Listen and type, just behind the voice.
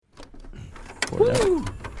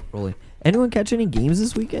Rolling. Anyone catch any games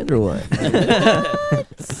this weekend or what?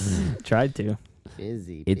 Tried to.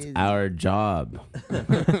 Busy. It's our job.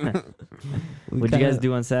 What'd you guys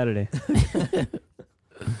do on Saturday?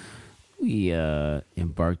 We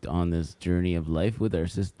embarked on this journey of life with our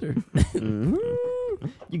sister.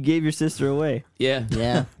 You gave your sister away. Yeah.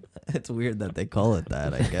 Yeah. It's weird that they call it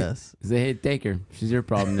that, I guess. Say, hey, take her. She's your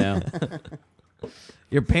problem now.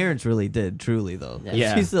 Your parents really did, truly, though.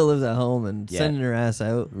 Yeah. She still lives at home and Yeah. sending her ass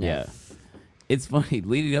out. Yeah. It's funny.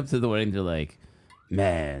 Leading up to the wedding, they're like,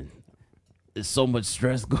 man, there's so much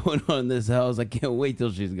stress going on in this house. I can't wait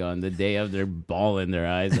till she's gone. The day of, they're bawling their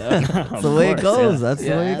eyes out. That's the way it goes. That's the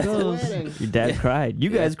way it That's the goes. wedding. Your dad cried. You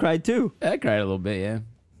guys cried too. I cried a little bit, yeah.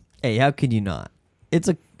 Hey, how could you not? It's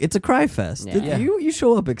a cry fest. Yeah. You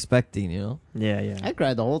show up expecting, you know. Yeah. I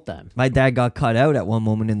cried the whole time. My dad got cut out at one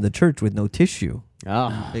moment in the church with no tissue.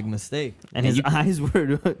 Oh. Big mistake. And his eyes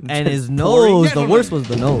were. And his nose, the worst was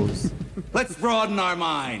the nose. Let's broaden our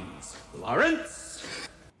minds. Lawrence?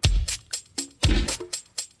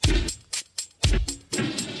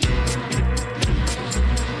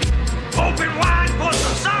 Open wide for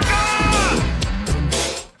the soccer!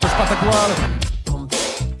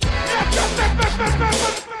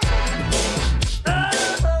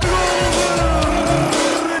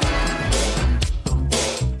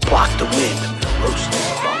 Block the wind and roast the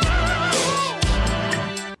bone.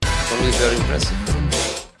 For me, very impressive.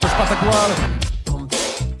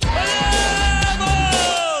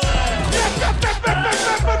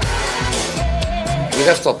 We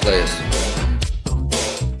have top players.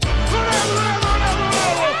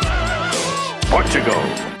 Portugal.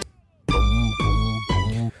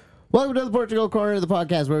 Welcome to the Portugal Corner of the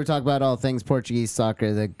podcast where we talk about all things Portuguese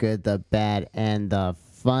soccer, the good, the bad, and the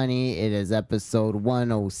funny. It is episode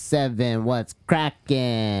 107. What's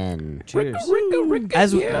cracking? Cheers.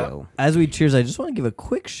 As we cheers, I just want to give a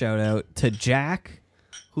quick shout out to Jack,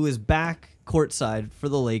 who is back courtside for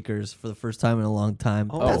the Lakers for the first time in a long time.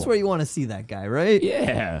 That's where you want to see that guy, right?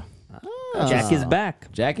 Yeah. Jack is back.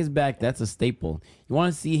 Jack is back. That's a staple. You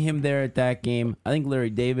want to see him there at that game. I think Larry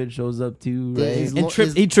David shows up too, right? Is And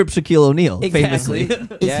he tripped Shaquille O'Neal, Exactly.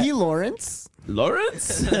 famously. Is he Lawrence?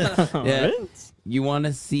 Lawrence? Yeah. You want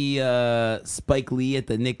to see Spike Lee at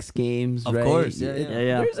the Knicks games, Of right? course, yeah.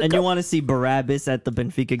 Yeah. And you want to see Barabbas at the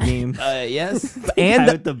Benfica game. Yes. And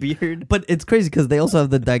Guy with the beard. But it's crazy because they also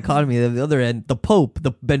have the dichotomy of the other end, the Pope,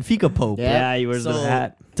 the Benfica Pope. Yeah, he wears the So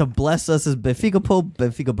hat. to bless us as Benfica Pope,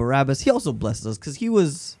 Benfica Barabbas, he also blessed us because he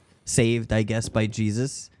was saved, I guess, by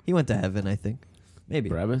Jesus. He went to heaven, I think. Maybe.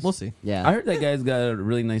 Barabbas? We'll see. Yeah. I heard that guy's got a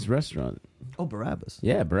really nice restaurant. Oh, Barabbas.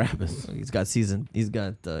 Yeah, Barabbas. He's got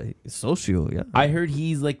Socio, yeah. I heard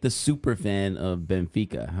he's like the super fan of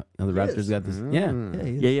Benfica. How the Raptors got this. Yeah. Yeah,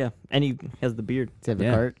 he is. Yeah. And he has the beard. Does he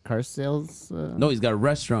have a car sales? No, he's got a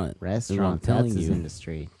restaurant. That's what I'm Restaurant. telling That's his you.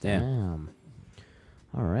 industry. Yeah. Damn.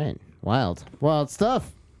 All right. Wild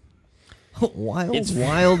stuff.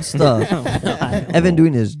 Wild stuff. Evan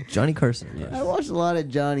doing his Johnny Carson. I watched a lot of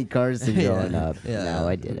Johnny Carson growing up. Yeah. No,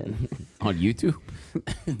 I didn't. On YouTube?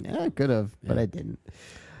 Yeah, I could have, but I didn't.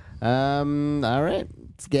 All right.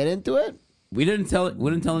 Let's get into it. We didn't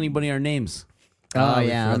tell anybody our names. Oh, we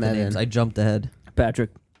yeah, forgot I'm the names. Evan. I jumped ahead.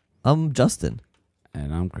 Patrick. I'm Justin.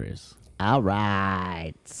 And I'm Chris. All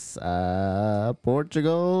right.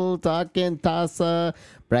 Portugal talking Taça.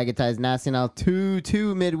 Braga ties Nacional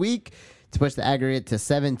 2-2 midweek to push the aggregate to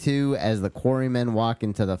 7-2 as the Quarrymen walk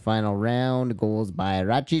into the final round. Goals by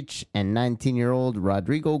Racic and 19-year-old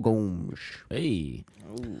Rodrigo Gomes. Hey.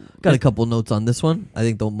 Got a couple notes on this one. I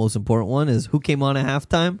think the most important one is who came on at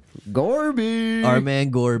halftime. Gorby. Our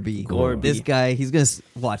man Gorby. Gorby. This guy, he's gonna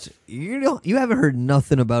watch. You haven't heard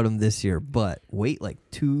nothing about him this year, but wait like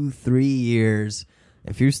 2-3 years.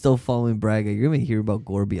 If you're still following Braga, you're gonna hear about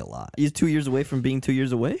Gorby a lot. He's 2 years away from being 2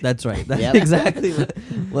 years away. That's right. That's Yep. exactly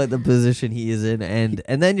what the position he is in, and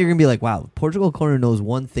then you're gonna be like, wow, Portugal Corner knows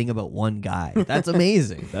one thing about one guy. That's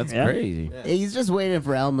amazing. That's Yeah. crazy. He's just waiting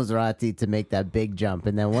for El Maserati to make that big jump,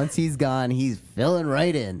 and then once he's gone, he's filling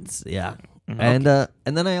right in. Yeah. And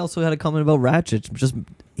then I also had a comment about Ratchet. Just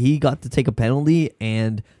he got to take a penalty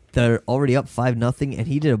and they're already up 5-0, and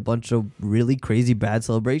he did a bunch of really crazy bad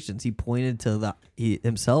celebrations. He pointed to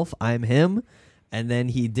himself, I'm him, and then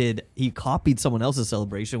he copied someone else's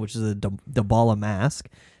celebration, which is a Dybala mask,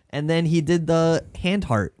 and then he did the hand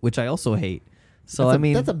heart, which I also hate. So I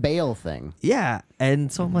mean, that's a bail thing. yeah.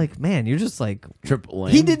 And so I'm like, man, you're just like, Triple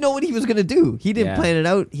M. he didn't know what he was gonna do. He didn't Yeah. plan it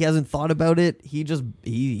out. He hasn't thought about it. He just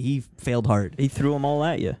he failed hard. He threw them all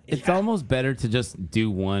at you. It's almost better to just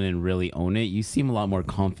do one and really own it. You seem a lot more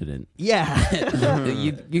confident. Yeah.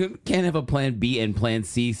 you can't have a plan B and plan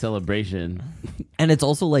C celebration. And it's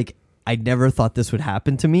also like, I never thought this would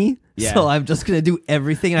happen to me. Yeah. So I'm just gonna do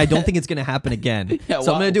everything, and I don't think it's gonna happen again. Yeah,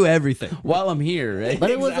 so I'm gonna do everything. While I'm here, right? But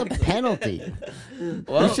it was a penalty.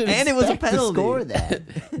 Well, You should and it was a expect to penalty. score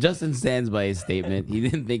that. Justin stands by his statement. He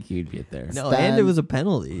didn't think he would get there. No, Stan- and it was a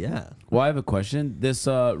penalty. Yeah. Well, I have a question. This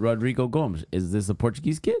Rodrigo Gomes, is this a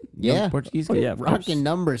Portuguese kid? Young Yeah. Portuguese Oh, kid? yeah. Rocking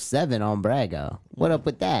number 7 on Braga. What up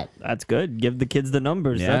with that? That's good. Give the kids the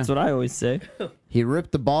numbers. Yeah. That's what I always say. He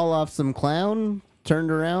ripped the ball off some clown,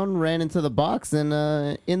 turned around, ran into the box, and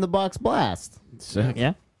in the box blast. Sick.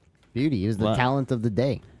 Yeah. Beauty. He was the Wow. talent of the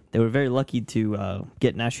day. They were very lucky to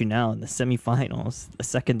get Nacional in the semifinals, a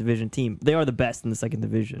second division team. They are the best in the second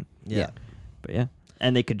division. Yeah. But yeah.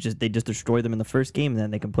 And they just destroy them in the first game, and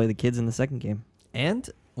then they can play the kids in the second game. And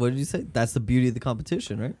what did you say? That's the beauty of the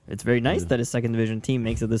competition, right? It's very nice that a second division team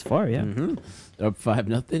makes it this far, yeah. Up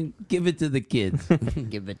 5-0. Give it to the kids.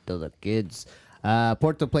 Give it to the kids.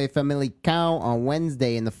 Porto play Famalicão on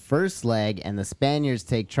Wednesday in the first leg, and the Spaniards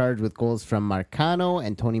take charge with goals from Marcano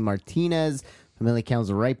and Tony Martinez.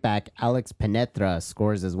 Famalicão's right back, Alex Penetra,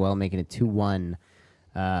 scores as well, making it 2-1.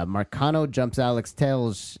 Marcano jumps Alex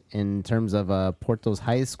Telles in terms of Porto's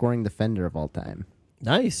highest scoring defender of all time.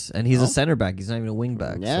 Nice. And he's a center back. He's not even a wing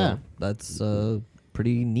back. Yeah. So that's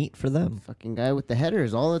pretty neat for them. Fucking guy with the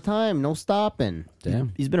headers all the time, no stopping.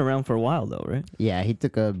 Damn. He's been around for a while, though, right? Yeah, he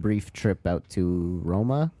took a brief trip out to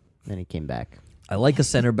Roma, then he came back. I like a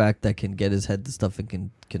center back that can get his head to stuff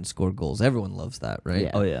and can score goals. Everyone loves that, right?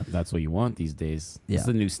 Yeah. Oh, yeah. That's what you want these days. Yeah. It's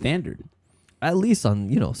the new standard. At least on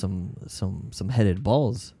some headed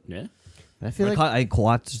balls. Yeah. I feel like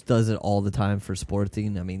Coates does it all the time for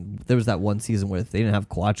Sporting. I mean, there was that one season where if they didn't have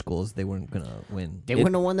Coates goals, they weren't gonna win. they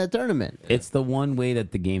wouldn't have won that tournament. It's the one way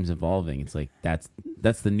that the game's evolving. It's like that's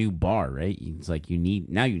the new bar, right? It's like you need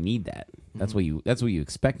that. That's what you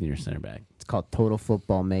expect in your center back. It's called total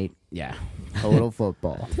football, mate. Yeah. Total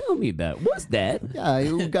football. Tell me about what's that? Yeah,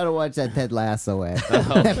 you got to watch that Ted Lasso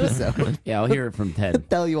episode. Yeah, I'll hear it from Ted.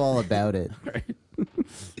 Tell you all about it.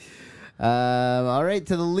 All right,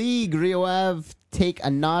 to the league. Rio Ave take a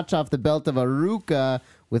notch off the belt of Aruca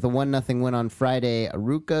with a 1-0 win on Friday.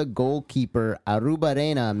 Aruca goalkeeper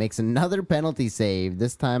Arubarena makes another penalty save,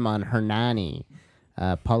 this time on Hernani.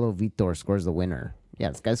 Paulo Vitor scores the winner. Yeah,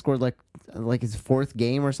 this guy scored like his 4th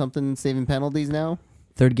game or something, saving penalties now.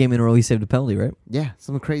 Third game in a row, he saved a penalty, right? Yeah,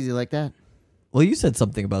 something crazy like that. Well, you said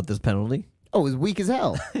something about this penalty. Oh, it was weak as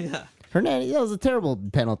hell. Yeah. Hernani, that was a terrible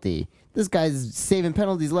penalty. This guy's saving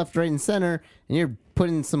penalties left, right, and center, and you're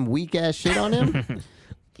putting some weak ass shit on him.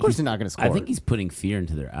 Of course, he's not going to score. I think he's putting fear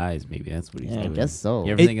into their eyes. Maybe that's what he's I doing. guess so.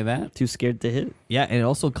 You ever think of that? Too scared to hit. Yeah, and it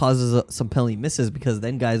also causes some penalty misses because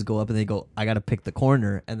then guys go up and they go, I got to pick the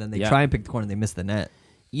corner, and then they Yeah. try and pick the corner and they miss the net.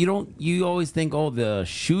 You always think, oh, the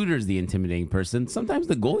shooter's the intimidating person. Sometimes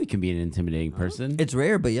the goalie can be an intimidating person. It's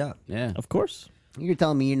rare, but yeah. Yeah. Of course. You're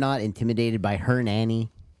telling me you're not intimidated by Hernani?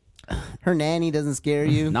 Hernani doesn't scare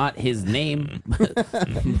you? Not his name,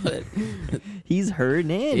 but He's her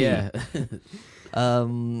nanny. yeah.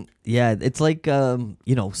 Yeah, it's like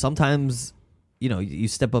sometimes you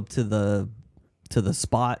step up to the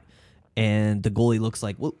spot and the goalie looks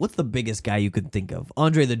like what's the biggest guy you could think of?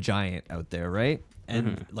 Andre the Giant out there, right?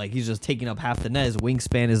 And like he's just taking up half the net. His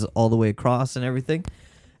wingspan is all the way across and everything.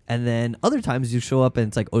 And then other times you show up and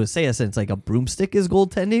it's like Odysseus and it's like a broomstick is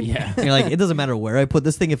goaltending. Yeah. And you're like, it doesn't matter where I put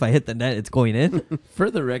this thing. If I hit the net, it's going in. For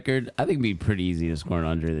the record, I think it'd be pretty easy to score an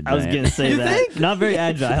Andre the Giant. I was going to say that. Not very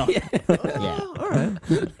agile. Yeah. All right.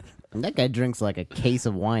 And that guy drinks like a case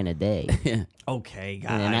of wine a day. Okay, in,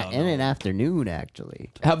 God. in an afternoon, actually.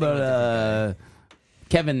 How about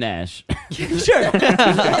Kevin Nash? Sure.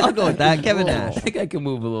 I'll go with that. Kevin I Nash. think I can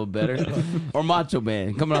move a little better. Or Macho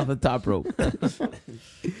Man coming off the top rope.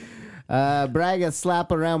 Braga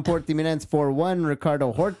slap around Portimonense 4-1.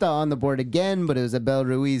 Ricardo Horta on the board again, but it was Abel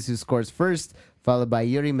Ruiz who scores first, followed by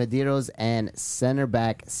Yuri Medeiros and center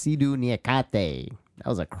back Sidu Niakate. That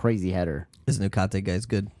was a crazy header. This Nukate guy's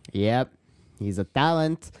good. Yep. He's a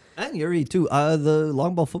talent. And Yuri too. The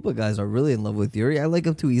long ball football guys are really in love with Yuri. I like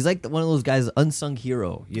him too. He's like one of those guys, unsung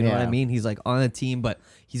hero. You know what I Yeah. mean? He's like on a team, but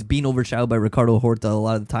he's being overshadowed by Ricardo Horta a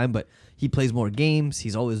lot of the time. But he plays more games.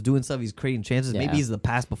 He's always doing stuff. He's creating chances. Yeah. Maybe he's the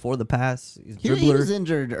pass before the pass. He's He dribbler. was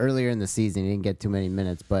injured earlier in the season. He didn't get too many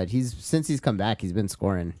minutes, but since he's come back, he's been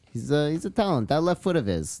scoring. He's a talent. That left foot of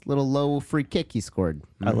his, little low free kick he scored.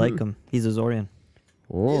 I like him. He's a Zorian.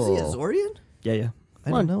 Whoa. Is he a Zorian? Yeah, yeah. I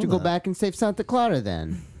Why don't don't know you go that. back and save Santa Clara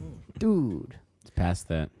then? Dude. It's past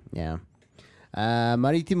that. Yeah.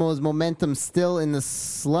 Maritimo's momentum still in the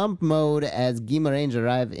slump mode as Guimarães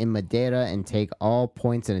arrive in Madeira and take all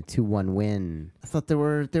points in a 2-1 win. I thought they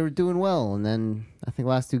were doing well, and then I think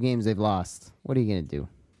last 2 games they've lost. What are you gonna do?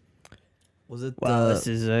 Was it? Wow, this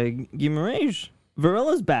is Guimarães.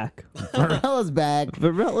 Varella's back. Varella's back.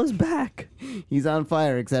 Varella's back. He's on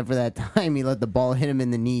fire, except for that time he let the ball hit him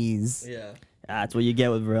in the knees. yeah. That's what you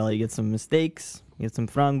get with Varela. You get some mistakes. You get some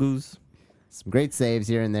frangus. Some great saves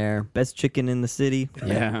here and there. Best chicken in the city.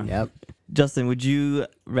 Yeah. Yep. Justin, would you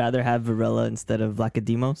rather have Varela instead of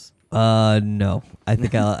Vlachodimos? No. I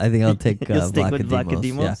think I'll take You'll stick with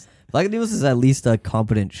Vlachodimos. Yeah. Vlachodimos? Vlachodimos is at least a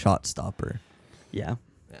competent shot stopper. Yeah.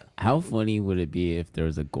 How funny would it be if there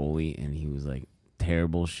was a goalie and he was like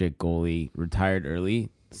terrible shit goalie, retired early,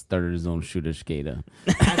 started his own shooter skater?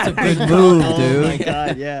 That's a good move, Oh dude. my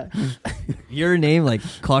god, yeah. Your name like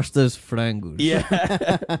Costas Frangus.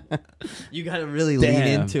 Yeah. You gotta really lean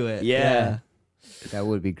Damn. into it. Yeah. That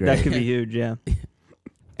would be great. That could be huge, yeah.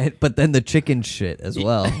 But then the chicken shit as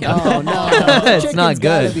well. Oh no, It's not Chicken's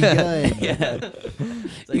good. gotta be good.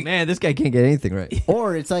 It's like, man, this guy can't get anything right.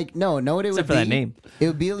 Or it's like know what it Except would for be? that name. It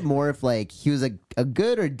would be more if like he was a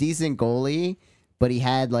good or decent goalie, but he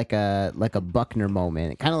had like a Buckner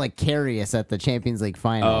moment, kind of like Karius at the Champions League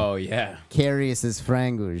final. Oh yeah. Karius is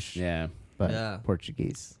Frangus, Yeah. but Yeah.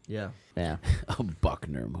 Portuguese. Yeah. Yeah, A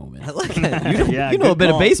Buckner moment. I like it. You know, Yeah, you know a good bit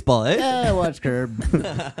call. of baseball, eh? yeah. Watch Curb.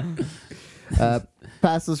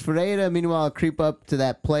 Passos Ferreira, meanwhile, creep up to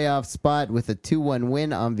that playoff spot with a 2-1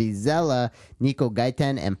 win on Vizela. Nico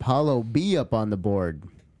Gaitan and Paulo B up on the board.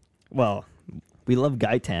 Well, we love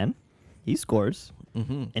Gaitan. He scores.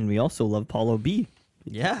 And we also love Paulo B.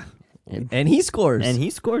 Yeah. And he scores. And he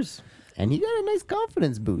scores. And he got a nice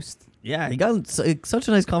confidence boost. yeah, he got such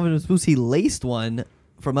a nice confidence boost. He laced one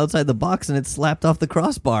from outside the box and it slapped off the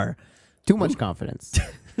crossbar. Too much confidence.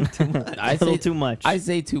 I A little too much. I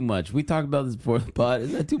say too much. We talked about this before the pod.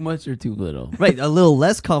 Is that too much or too little? Right, a little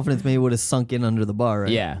less confidence maybe would have sunk in under the bar,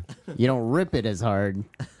 right? Yeah. You don't rip it as hard.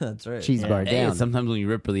 That's right. Cheese bar Hey, down. sometimes when you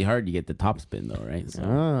rip really hard, you get the top spin though, right? So,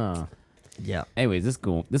 Ah. Yeah. anyways,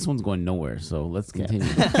 this one's going nowhere. So let's continue.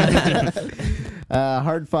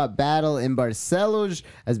 Hard-fought battle in Barcelos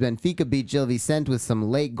as Benfica beat Gil Vicente with some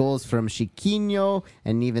late goals from Chiquinho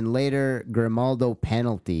and even later Grimaldo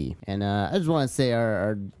penalty. And I just want to say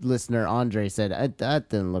our listener Andre said that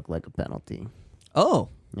didn't look like a penalty. Oh.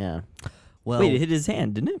 Yeah, Well, Wait, it hit his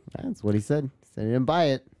hand, didn't it? that's what he said. He said he didn't buy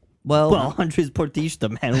it. Well, Andres Portista,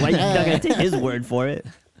 man. Why you not going to take his word for it?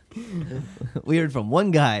 we heard from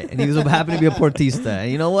one guy, and he was happened to be a Portista.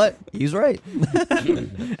 And you know what? He's right.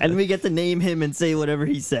 And we get to name him and say whatever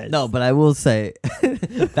he says. No, but I will say,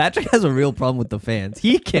 Patrick has a real problem with the fans.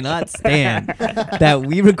 He cannot stand that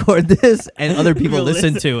we record this and other people We'll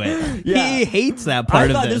listen listen. to it. Yeah. He hates that I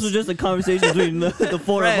part thought of this was just a conversation between the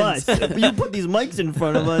four of us. Friends. You put these mics in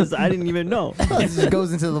front of us. I didn't even know. This just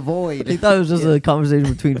goes into the He void. thought it was just a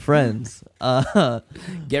conversation between friends.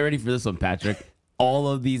 Get ready for this one, Patrick. All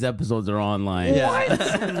of these episodes are online.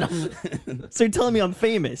 So you're telling me I'm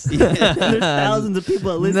famous? There's thousands of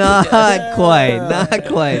people that listen. Not quite. Not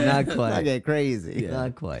quite. Not I quite. get crazy.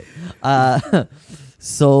 Not quite.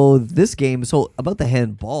 So this game. So about the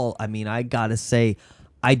handball. I mean, I gotta say,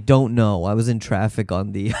 I don't know. I was in traffic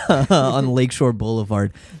on the on Lakeshore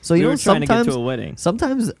Boulevard. So you We know, were trying to get sometimes to a wedding.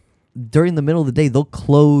 sometimes during the middle of the day they'll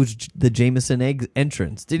close the Jameson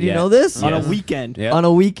entrance. Did you Yeah. know this? On Yeah. a weekend. Yeah. On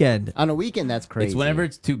a weekend. On a weekend, that's crazy. It's whenever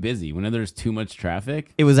it's too busy, whenever there's too much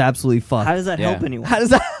traffic. It was absolutely fucked. How does that help Yeah. anyone? How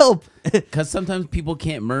does that help? Because sometimes people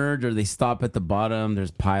can't merge or they stop at the bottom. There's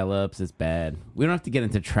pileups. It's bad. We don't have to get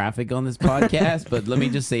into traffic on this podcast, but let me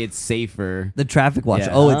just say it's safer. The traffic watch.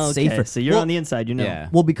 Yeah. Oh, it's Okay, safer. So you're Well- on the inside, you know. Yeah.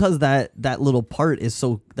 Well, because that little part is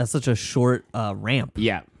that's such a short ramp.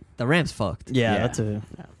 Yeah. The ramp's fucked. Yeah, Yeah. that's a.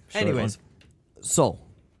 short Anyways, so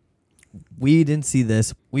we didn't see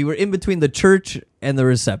this. We were in between the church and the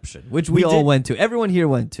reception, which we We all did- went to. Everyone here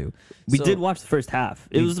went to. We So did watch the first half.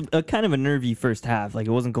 It was a kind of a nervy first half. Like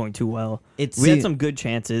it wasn't going too well. We had some good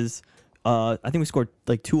chances. I think we scored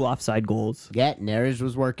like 2 offside goals. Yeah, Neres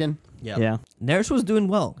was working. Yeah. Yeah. Neres was doing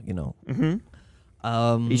well, you know.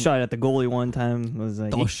 He shot at the goalie one time. Was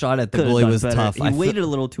like The shot at the goalie was tough. He waited a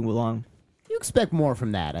little too long. You expect more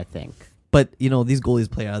from that, I think. But, these goalies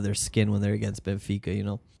play out of their skin when they're against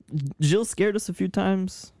Benfica, Gilles scared us a few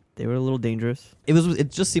times. They were a little dangerous.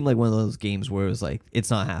 It just seemed like one of those games where it was like, it's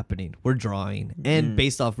not happening. We're drawing. And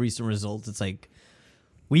based off recent results, it's like,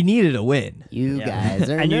 we needed a win. You guys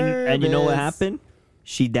are and nervous. you know what happened?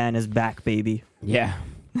 Shidan is back, baby. Yeah.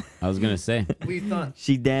 I was going to say. We thought.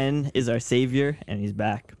 Shidan is our savior, and he's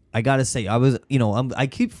back. I got to say, I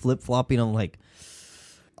keep flip-flopping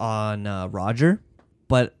on Roger.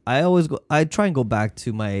 But I try and go back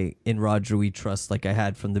to my in Roger we trust like I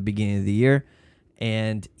had from the beginning of the year.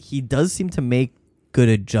 And he does seem to make good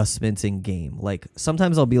adjustments in game. Like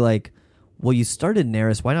sometimes I'll be like, well, you started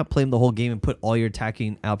Neris. Why not play him the whole game and put all your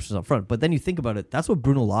attacking options up front? But then you think about it. That's what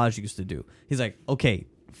Bruno Lage used to do. He's like, okay,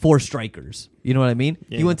 4 strikers. You know what I mean?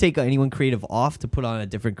 Yeah. He wouldn't take anyone creative off to put on a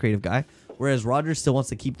different creative guy. Whereas Roger still wants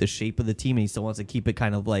to keep the shape of the team and he still wants to keep it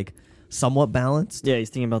kind of like somewhat balanced. Yeah, he's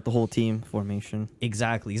thinking about the whole team formation.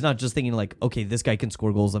 Exactly. He's not just thinking like, okay, this guy can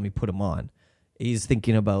score goals, let me put him on. He's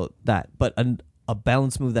thinking about that. But a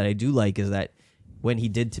balanced move that I do like is that when he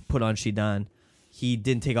did put on Shidan, he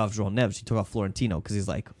didn't take off João Neves. He took off Florentino because he's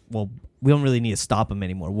like, well, we don't really need to stop him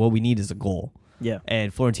anymore. What we need is a goal. Yeah.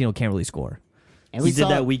 And Florentino can't really score. And He did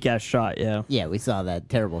that weak-ass shot, yeah. Yeah, we saw that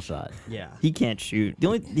terrible shot. Yeah. He can't shoot.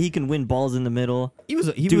 He can win balls in the middle. He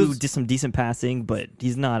was some decent passing, but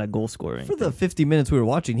he's not a goal scorer. for the 50 minutes we were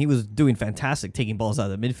watching, he was doing fantastic taking balls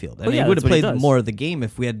out of the midfield. And yeah, he would have that's what he played does. more of the game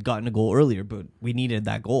if we had gotten a goal earlier, but we needed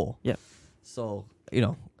that goal. Yeah. So,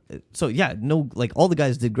 all the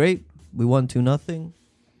guys did great. We won 2-0.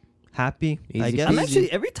 Happy, I Easy guess. I'm actually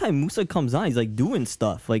every time Musa comes on, he's like doing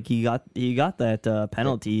stuff. Like he got that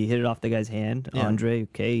penalty. He hit it off the guy's hand. Yeah. Andre,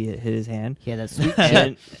 he hit his hand. He had that sweet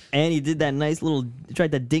and he did that nice little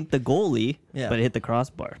tried to dink the goalie, Yeah. but it hit the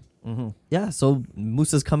crossbar. Yeah, so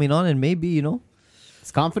Musa's coming on, and maybe,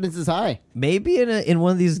 His confidence is high. maybe in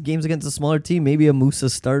one of these games against a smaller team, maybe a Musa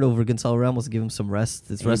start over Gonzalo Ramos, give him some rest.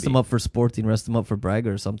 Rest him up for Sporting, rest him up for Braga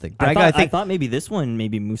or something. Braga, I thought maybe this one,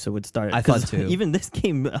 maybe Musa would start. I thought 'cause too. Even this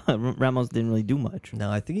game, Ramos didn't really do much. No,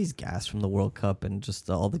 I think he's gassed from the World Cup and just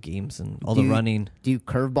all the games and all the running. Do you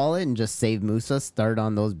curveball it and just save Musa, start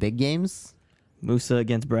on those big games? Musa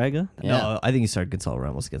against Braga. Yeah. No, I think he started Gonzalo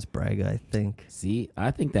Ramos against Braga, I think. See, I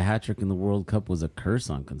think the hat trick in the World Cup was a curse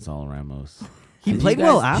on Gonzalo Ramos. He You played guys-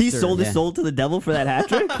 well after. He sold his soul to the devil for that hat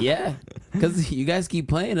trick. Yeah, because you guys keep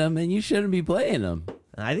playing him, and you shouldn't be playing him.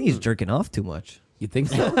 I think he's jerking off too much. You think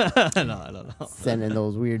so? No, I don't know. Sending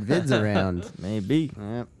those weird vids around. Maybe.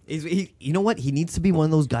 Yep. You know what? He needs to be one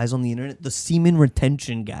of those guys on the internet, the semen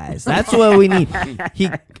retention guys. That's what we need.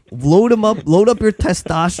 Load up your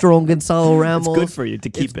testosterone, Gonzalo Ramos. It's good for you to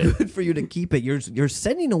keep It's it. good for you to keep it. You're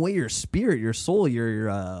sending away your spirit, your soul, your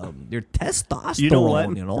testosterone. You know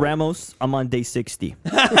what, You know? Ramos? I'm on day 60,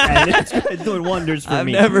 and it's doing wonders for I've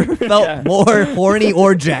me. never felt more horny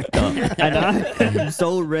or jacked up. and I'm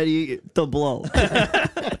so ready to blow.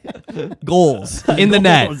 Goals in the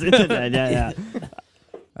net. Goals in the net,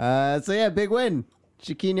 yeah. So yeah, big win.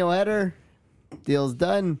 Chiquinho header. Deal's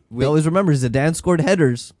done. We always remember Zidane scored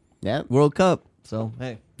headers. Yep. World Cup. So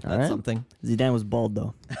hey, that's right. something. Zidane was bald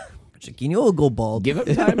though. Chiquinho will go bald. Give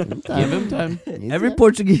him time. Give him time. Every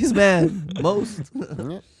Portuguese man, most.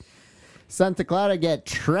 Yep. Santa Clara get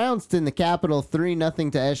trounced in the capital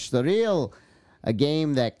 3-0 to Estoril. A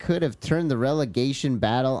game that could have turned the relegation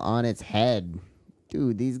battle on its head.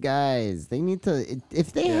 Dude, these guys, they need to...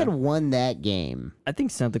 If they had won that game... I think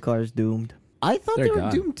Santa Clara's doomed. I thought They're they were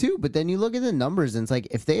gone. doomed too, but then you look at the numbers and it's like,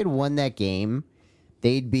 if they had won that game,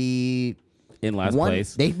 they'd be... In last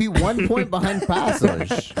place. They'd be 1 point behind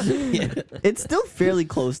Passos. It's still fairly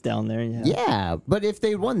close down there. Yeah. Yeah, but if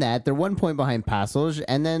they won that, they're 1 point behind Passos,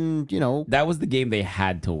 and then, That was the game they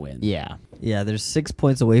had to win. yeah. Yeah, they're 6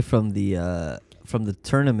 points away from the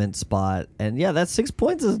tournament spot, and yeah, that 6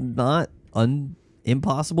 points is not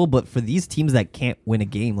impossible. But for these teams that can't win a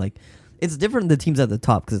game, like it's different than the teams at the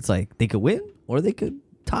top because it's like they could win or they could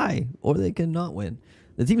tie or they could not win.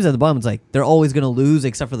 The teams at the bottom, it's like they're always gonna lose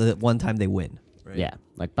except for the one time they win. Right? Yeah,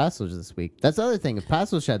 like Passos this week. That's the other thing. If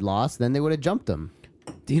Passos had lost, then they would have jumped them.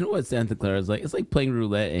 Do you know what Santa Clara is like? It's like playing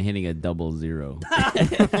roulette and hitting a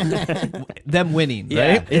 0-0. Them winning,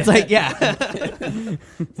 Yeah. right? It's like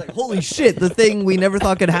it's like holy shit, the thing we never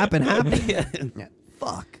thought could happen happened.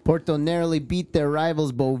 Fuck. Porto narrowly beat their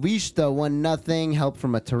rivals Boavista 1-0. Help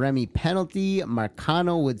from a Taremi penalty.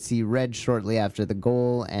 Marcano would see red shortly after the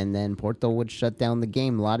goal, and then Porto would shut down the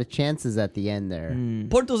game. A lot of chances at the end there.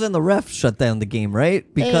 Porto's and the ref shut down the game,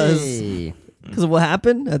 right? Because Hey. Because of what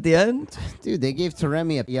happened at the end? Dude, they gave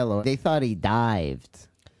Taremi a yellow. They thought he dived.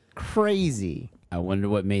 Crazy. I wonder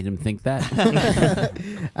what made him think that.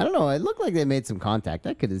 I don't know. It looked like they made some contact.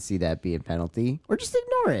 I could see that being penalty. Or just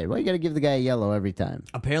ignore it. Why you got to give the guy a yellow every time?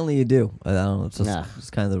 Apparently you do. I don't know. It's just Nah. it's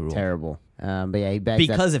kind of the rule. Terrible. But yeah, he bags up.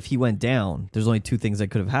 Because if he went down, there's only two things that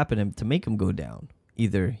could have happened to make him go down.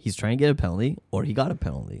 Either he's trying to get a penalty or he got a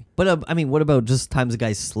penalty. But I mean, what about just times the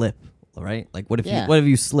guys slip, right? Like what if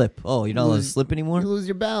you slip? Oh, you're not allowed to slip anymore? You lose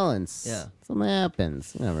your balance. Yeah. Something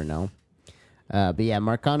happens. You never know. But yeah,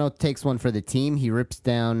 Marcano takes one for the team. He rips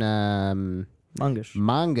down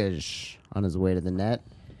Mangas on his way to the net.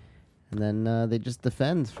 And then they just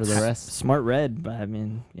defend for the rest. Smart red, but I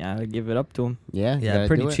mean, yeah, I give it up to him. Yeah, you Yeah, gotta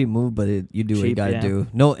pretty do it. cheap move, but you do what you Cheap, gotta yeah. do.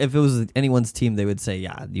 No, if it was anyone's team, they would say,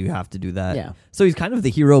 yeah, you have to do that. Yeah. So he's kind of the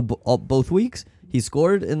hero both weeks. He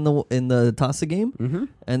scored in the Tasa game,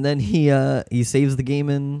 and then he saves the game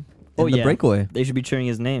in the breakaway. They should be cheering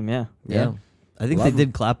his name, yeah. Yeah. I think they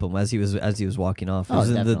did clap him as he was walking off. It Oh, was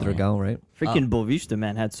in the definitely. Dragão, right? Freaking Bovista,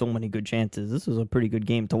 man, had so many good chances. This was a pretty good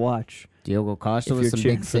game to watch. Diogo Costa If with you're some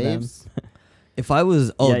cheering big for them. saves. If I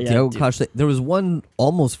was Diogo dude. Costa, there was one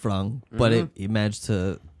almost frung, but he managed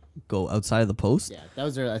to go outside of the post. Yeah, that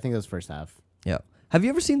was I think that was first half. Yeah. Have you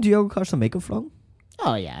ever seen Diogo Costa make a frung?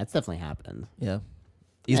 Oh yeah, it's definitely happened. Yeah.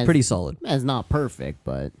 He's As- pretty solid. It's not perfect,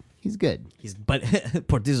 but he's good. But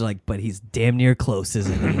Portillo's like, but he's damn near close,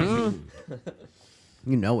 isn't he?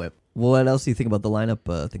 You know it. What else do you think about the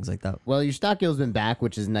lineup, things like that? Well, Eustachio's been back,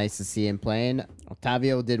 which is nice to see him playing.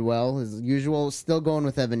 Otavio did well, as usual. Still going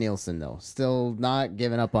with Evan Nielsen, though. Still not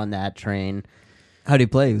giving up on that train. How do you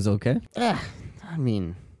play? He was okay. I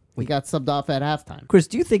mean, we got subbed off at halftime. Chris,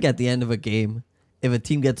 do you think at the end of a game, if a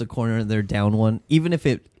team gets a corner and they're down one, even if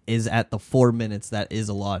it is at the 4 minutes that is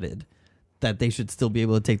allotted, that they should still be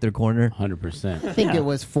able to take their corner? 100%. I think it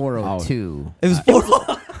was 4:02. It was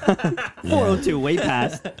 402, way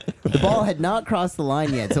past. The ball had not crossed the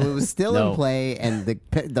line yet, so it was still No. in play, and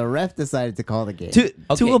the ref decided to call the game. to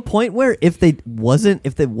Okay. a point where if they wasn't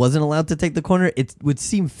allowed to take the corner, it would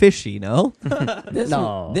seem fishy, no?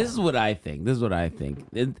 No. This is what I think. This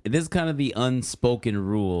is kind of the unspoken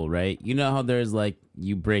rule, right? You know how there's like,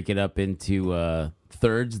 you break it up into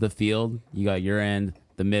thirds, the field. You got your end,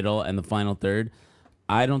 the middle, and the final third.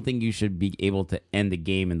 I don't think you should be able to end the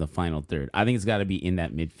game in the final third. I think it's got to be in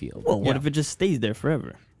that midfield. Well, what if it just stays there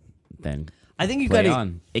forever? Then I think you play gotta.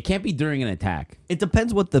 on. It can't be during an attack. It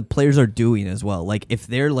depends what the players are doing as well. Like if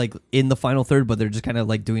they're like in the final third, but they're just kind of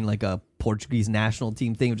like doing like a Portuguese national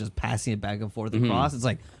team thing of just passing it back and forth across. It's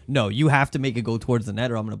like, no, you have to make it go towards the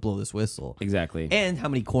net, or I'm gonna blow this whistle. Exactly. And how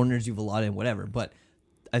many corners you've allotted and whatever. But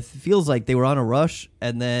it feels like they were on a rush,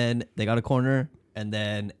 and then they got a corner, and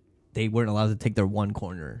then they weren't allowed to take their one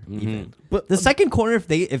corner even. But the second corner, if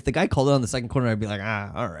the guy called it on the second corner, I'd be like,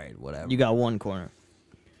 all right, whatever. You got one corner.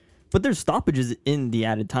 But there's stoppages in the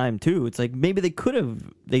added time, too. It's like maybe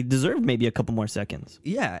they deserved maybe a couple more seconds.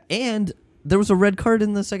 Yeah, and there was a red card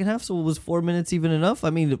in the second half, so it was 4 minutes even enough? I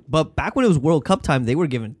mean, but back when it was World Cup time, they were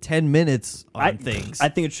given 10 minutes on things. I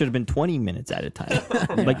think it should have been 20 minutes at a time,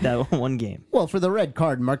 like that one game. Well, for the red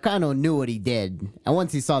card, Marcano knew what he did, and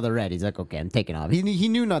once he saw the red, he's like, "Okay, I'm taking off." He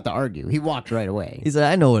knew not to argue. He walked right away. He said,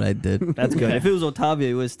 I know what I did. That's good. If it was Otavio,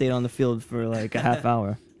 he would have stayed on the field for like a half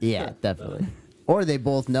hour. Yeah, definitely. Or they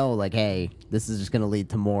both know, like, hey, this is just going to lead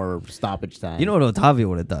to more stoppage time. You know what Otavio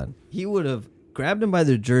would have done? He would have grabbed him by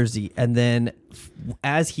the jersey, and then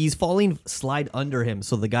as he's falling, slide under him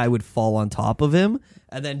so the guy would fall on top of him,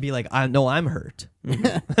 and then be like, I know I'm hurt.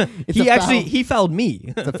 He fouled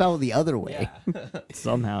me. It's a foul the other way.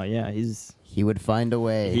 Somehow, yeah, He would find a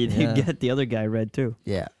way. he'd get the other guy red too.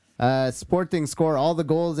 Yeah. Sporting score all the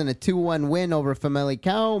goals in a 2-1 win over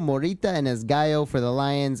Famalicão. Morita and Esgaio for the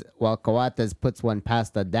Lions, while Coates puts one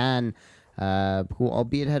past Dan, who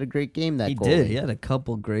albeit had a great game that He goalie. did. He had a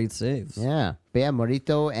couple great saves. Yeah. But yeah,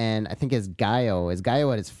 Morito and I think Esgaio.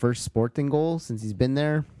 Esgaio had his first Sporting goal since he's been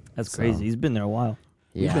there. That's So, crazy. He's been there a while.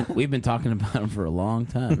 Yeah. We've been talking about him for a long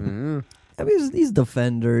time. I mean, he's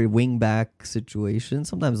defender, wing back situation.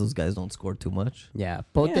 Sometimes those guys don't score too much. Yeah.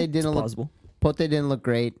 Pote Yeah, it's didn't plausible. look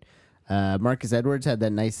great. Marcus Edwards had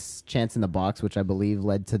that nice chance in the box, which I believe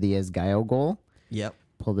led to the Esgaio goal. Yep.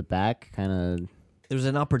 Pulled it back, kind of. There's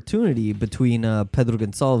an opportunity between Pedro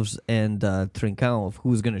Gonçalves and Trincão of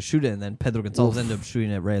who's going to shoot it, and then Pedro Gonçalves ended up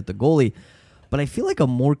shooting it right at the goalie. But I feel like a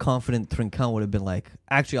more confident Trincão would have been like,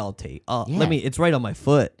 actually, I'll take. Yeah. It's right on my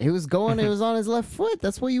foot. It was going. It was on his left foot.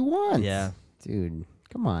 That's what you want. Yeah. Dude,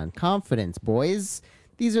 come on, confidence, boys.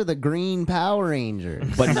 These are the Green Power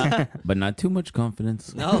Rangers. but not too much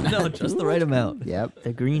confidence. No, just the right amount. Yep.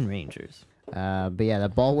 The Green Rangers. But yeah, the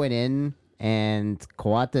ball went in, and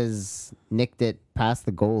Coates nicked it past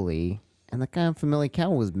the goalie. And the guy on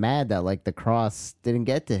Famalicão was mad that like the cross didn't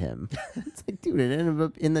get to him. It's like, dude, it ended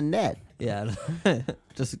up in the net. Yeah,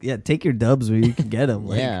 take your dubs where you can get them.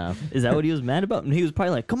 Like, Yeah. Is that what he was mad about? And he was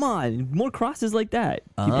probably like, "Come on, more crosses like that."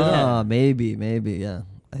 Keep it up. maybe, yeah.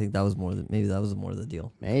 I think that was more the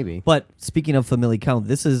deal. Maybe. But speaking of Famalicão,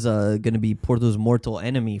 this is going to be Porto's mortal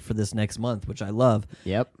enemy for this next month, which I love.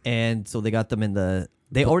 Yep. And so they got them in the.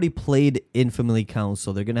 They already played in Famalicão,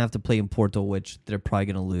 so they're gonna have to play in Porto, which they're probably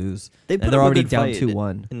gonna lose. They and put they're up a already good down fight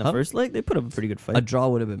 2-1 in the first leg. They put up a pretty good fight. A draw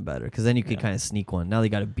would have been better because then you could kind of sneak one. Now they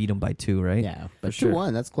got to beat them by 2, right? Yeah. But sure.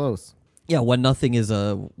 2-1, that's close. Yeah,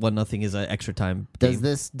 1-0 is a extra time. Does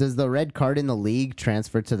game. does the red card in the league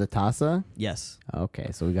transfer to the Tasa? Yes. Okay,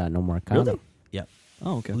 so we got no more comment. Really? Yeah.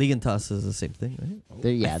 Oh, okay. League and TAS is the same thing, right?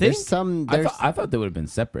 Yeah, I there's think- some. I There's thought they would have been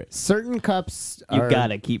separate. certain cups. You are-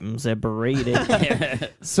 gotta keep them separated.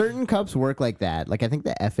 Certain cups work like that. Like I think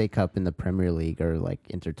the FA Cup and the Premier League are like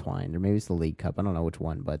intertwined, or maybe it's the League Cup. I don't know which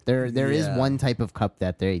one, but there is Yeah. one type of cup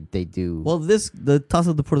that they do. Well, the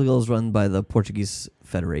Taça de Portugal is run by the Portuguese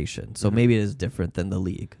Federation, so maybe it is different than the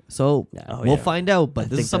league. So Oh, we'll yeah. find out, but I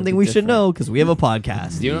this think is something that'd we be should different. know because we have a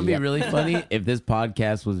podcast. Do you know what would be really funny if this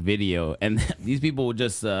podcast was video and these people would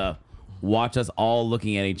just watch us all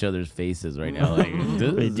looking at each other's faces right now? Like,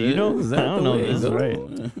 Wait, do you know? is that I don't the know way it this, goes?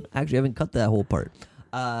 right? Actually, I haven't cut that whole part.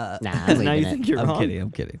 nah, Now I'm leaving you it. think you're I'm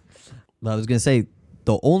wrong. kidding. But I was gonna say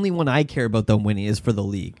the only one I care about them winning is for the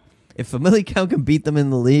league. If Famalicão can beat them in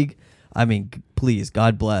the league, I mean, please,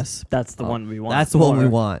 God bless. That's the one we want. That's the one we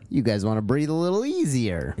more. want. You guys want to breathe a little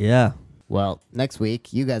easier. Yeah. Well, next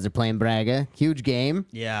week you guys are playing Braga, huge game.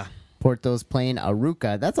 Yeah. Porto's playing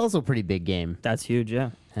Aruca. That's also a pretty big game. That's huge. Yeah.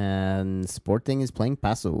 And Sporting is playing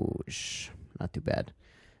Passos. Not too bad.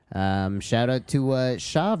 Shout out to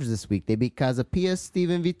Chaves this week. They beat Casa Pia,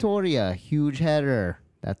 Steven Vitoria. Huge header.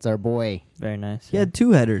 That's our boy. Very nice. He had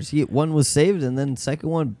 2 headers. One was saved, and then second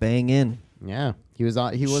one bang in. Yeah. He was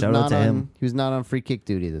on. He was Shout out not to on. him. He was not on free kick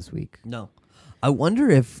duty this week. No. I wonder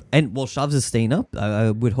if Chaves is staying up.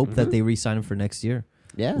 I would hope that they re-sign him for next year.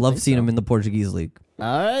 Yeah. I Love think seeing so. him in the Portuguese league.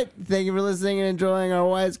 All right. Thank you for listening and enjoying our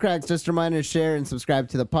wisecracks. Just a reminder to share and subscribe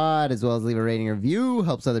to the pod, as well as leave a rating or review.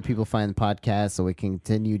 Helps other people find the podcast so we can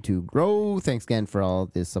continue to grow. Thanks again for all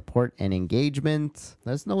the support and engagement.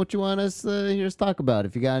 Let us know what you want us here to talk about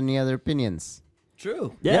if you got any other opinions.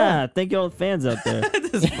 True. Yeah. Thank you all the fans out there.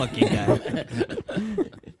 This fucking guy.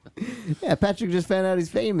 Yeah, Patrick just found out he's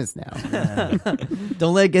famous now.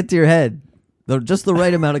 Don't let it get to your head. Just the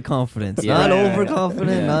right amount of confidence. Yeah. Not Right, right,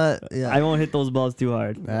 overconfident. Not. Yeah. I won't hit those balls too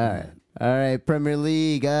hard. All right. All right, Premier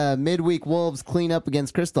League. Midweek Wolves clean up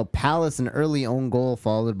against Crystal Palace, an early own goal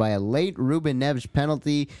followed by a late Ruben Neves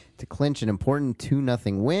penalty to clinch an important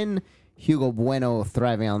 2-0 win. Hugo Bueno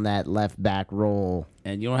thriving on that left back role.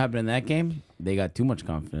 And you know what happened in that game? They got too much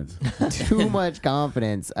confidence. Too much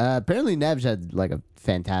confidence. Apparently Neves had like a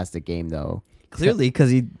fantastic game though. Clearly, because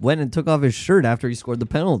he went and took off his shirt after he scored the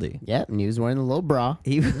penalty. Yeah, and he was wearing a little bra.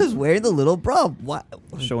 He was wearing the little bra. What?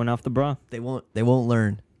 Showing off the bra. They won't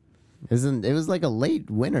learn. It was like a late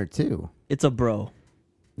winner too. It's a bro.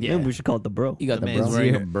 Yeah. Maybe we should call it the bro. You got the man's man's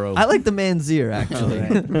wearing a ear. bro. I like the man's ear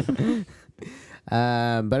actually.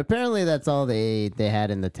 But apparently that's all they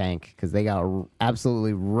had in the tank because they got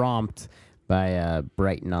absolutely romped by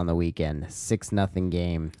Brighton on the weekend. 6-0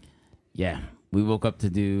 game. Yeah. We woke up to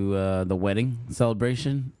do the wedding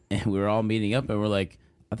celebration, and we were all meeting up, and we're like,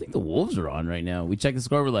 I think the Wolves are on right now. We checked the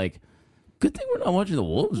score. We're like, good thing we're not watching the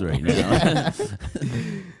Wolves right now.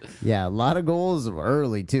 Yeah, a lot of goals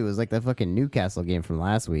early too. It was like that fucking Newcastle game from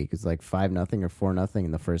last week. It's like 5-0 or 4-0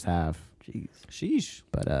 in the first half. Jeez. Sheesh.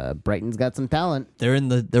 But Brighton's got some talent. They're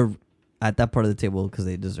at that part of the table because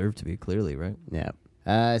they deserve to be, clearly, right? Yeah.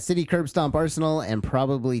 City curb stomp Arsenal and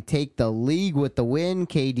probably take the league with the win.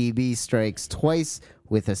 KDB strikes twice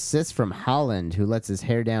with assists from Haaland, who lets his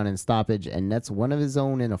hair down in stoppage and nets one of his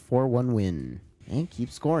own in a 4-1 win. And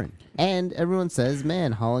keeps scoring. And everyone says,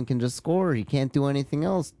 man, Haaland can just score. He can't do anything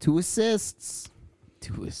else. 2 assists.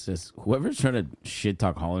 2 assists. Whoever's trying to shit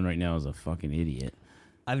talk Holland right now is a fucking idiot.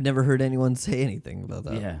 I've never heard anyone say anything about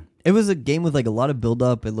that. Yeah. It was a game with like a lot of build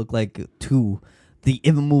up. It looked like the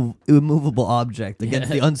immovable object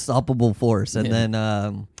against the unstoppable force. And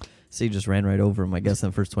then City just ran right over him, I guess, in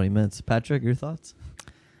the first 20 minutes. Patrick, your thoughts?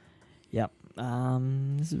 Yep.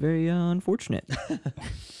 This is very unfortunate.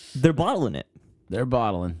 They're bottling it. They're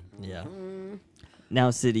bottling. Yeah. Now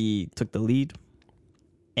City took the lead,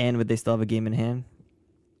 and would they still have a game in hand?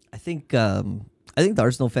 I think the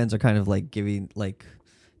Arsenal fans are kind of like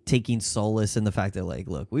taking solace in the fact that, like,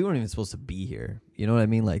 look, we weren't even supposed to be here. You know what I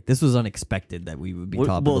mean? Like, this was unexpected that we would be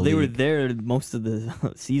top of the league. Well, they were there most of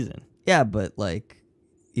the season. Yeah, but, like,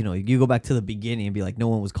 you know, you go back to the beginning and be like, no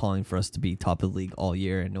one was calling for us to be top of the league all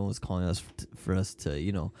year, and no one was calling us for us to,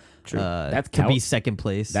 you know, That's to be second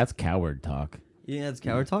place. That's coward talk. Yeah, it's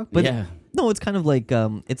coward talk. But yeah. No, it's kind of like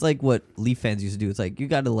it's like what Leaf fans used to do. It's like you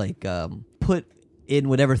got to like put in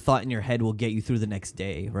whatever thought in your head will get you through the next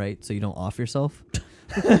day, right? So you don't off yourself.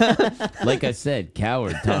 Like I said,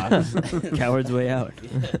 coward talk. Coward's way out.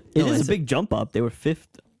 It is a big jump up. They were 5th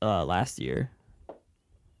last year.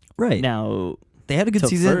 Right. Now they had a good to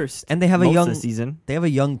season, first and they have a most of young the season. They have a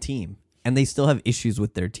young team, and they still have issues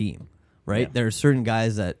with their team, right? Yeah. There are certain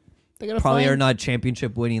guys that probably are not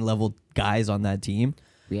championship winning level guys on that team.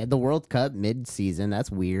 We had the World Cup mid-season. That's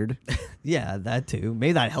weird. Yeah, that too.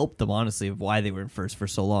 Maybe that helped them, honestly, of why they were in first for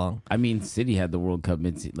so long. I mean, City had the World Cup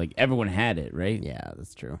mid-season. Like, everyone had it, right? Yeah,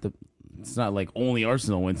 that's true. It's not like only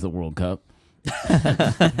Arsenal wins the World Cup.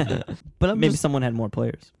 But Maybe someone had more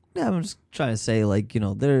players. Yeah, I'm just trying to say, like, you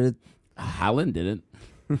know, they're... Haaland didn't.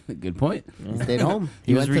 Good point. He stayed home.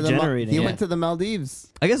 He was went to the regenerating. He Yeah. went to the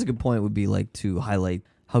Maldives. I guess a good point would be, like, to highlight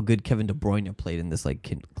how good Kevin De Bruyne played in this, like,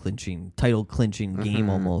 title clinching game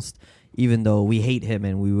almost. Even though we hate him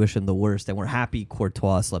and we wish him the worst, and we're happy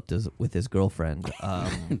Courtois slept with his girlfriend.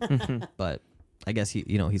 But I guess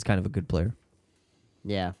he's kind of a good player.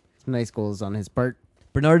 Yeah, some nice goals on his part.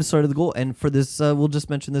 Bernard started the goal, and for this, we'll just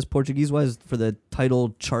mention this Portuguese-wise, for the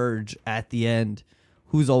title charge at the end,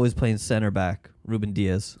 who's always playing center back? Ruben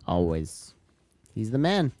Diaz. Always. He's the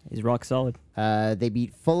man. He's rock solid. They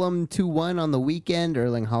beat Fulham 2-1 on the weekend.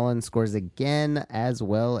 Erling Haaland scores again, as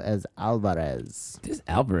well as Alvarez. This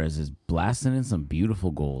Alvarez is blasting in some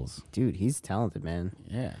beautiful goals. Dude, he's talented, man.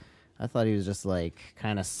 Yeah. I thought he was just like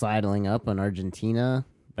kind of sidling up on Argentina,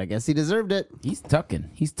 but I guess he deserved it. He's tucking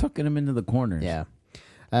him into the corners.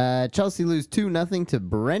 Yeah. Chelsea lose 2-0 to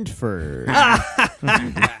Brentford.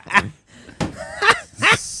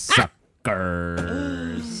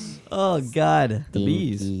 Suckers. Oh, God. The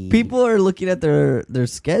bees. People are looking at their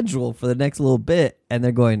schedule for the next little bit, and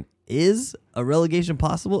they're going, is a relegation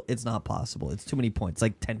possible? It's not possible. It's too many points,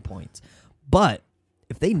 like 10 points. But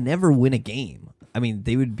if they never win a game, I mean,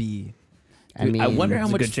 they would be... Dude, I wonder how it's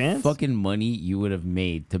a much good chance. fucking money you would have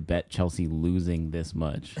made to bet Chelsea losing this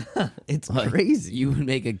much. It's Like, crazy. You would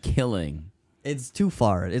make a killing. It's too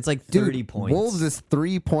far. It's like Dude, 30 points. Wolves is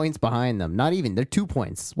 3 points behind them. Not even. They're 2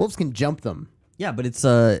 points. Wolves can jump them. Yeah, but it's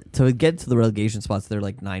to get to the relegation spots, they're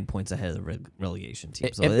like 9 points ahead of the relegation team.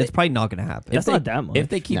 So If it's they- probably not going to happen. That's not that much. If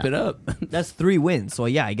they keep No. it up. That's 3 wins. So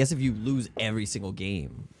yeah, I guess if you lose every single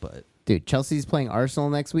game, but Dude, Chelsea's playing Arsenal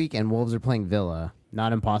next week, and Wolves are playing Villa.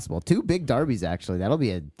 Not impossible. 2 big derbies, actually.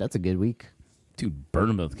 That's a good week. Dude,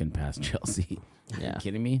 Bournemouth can pass Chelsea. Are Yeah. you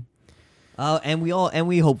kidding me? and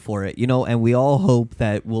we hope for it, and we all hope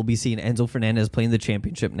that we'll be seeing Enzo Fernandez playing the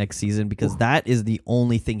championship next season because that is the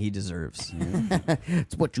only thing he deserves.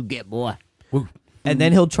 It's what you get, boy. And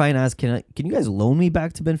then he'll try and ask, can you guys loan me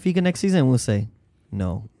back to Benfica next season? And we'll say,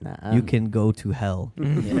 no, Nah, you can go to hell.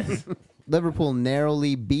 Yes. Liverpool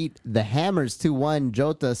narrowly beat the Hammers 2-1.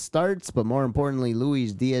 Jota starts, but more importantly,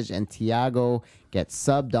 Luis Diaz and Thiago get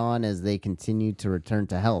subbed on as they continue to return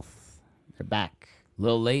to health. They're back. A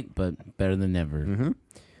little late, but better than never.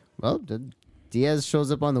 Well, Diaz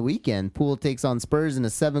shows up on the weekend. Poole takes on Spurs in a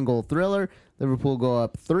 7-goal thriller. Liverpool go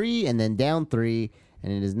up 3 and then down 3,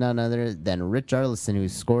 and it is none other than Richarlison who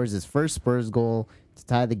scores his first Spurs goal to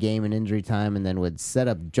tie the game in injury time and then would set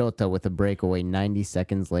up Jota with a breakaway 90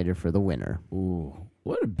 seconds later for the winner. Ooh,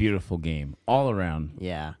 what a beautiful game all around.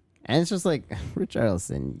 Yeah. And it's just like,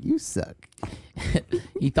 Richarlison, you suck.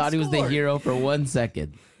 He thought he was the hero for 1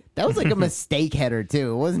 second. That was like a mistake header,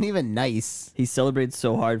 too. It wasn't even nice. He celebrated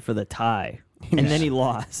so hard for the tie, and then he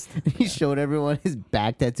lost. He showed everyone his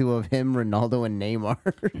back tattoo of him, Ronaldo, and Neymar.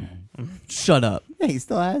 Shut up. Yeah, he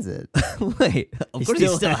still has it. Wait, of course he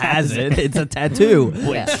still still has has it. It's a tattoo.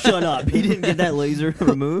 Wait, Yeah. shut up. He didn't get that laser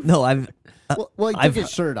removed? No, Well, he took I've-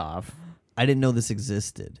 his shirt off. I didn't know this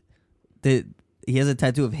existed. He has a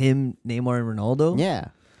tattoo of him, Neymar, and Ronaldo. Yeah.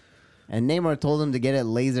 And Neymar told him to get it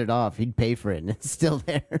lasered off. He'd pay for it, and it's still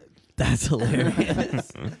there. That's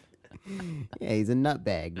hilarious. Yeah, he's a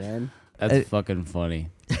nutbag, man. That's fucking funny.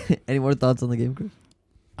 Any more thoughts on the game, Chris?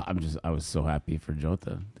 I was so happy for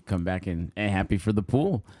Jota to come back and happy for the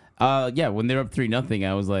Pool. Yeah, when they're up 3-0,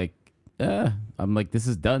 I was like, I'm like, this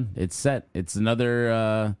is done. It's set. It's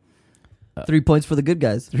another 3 points for the good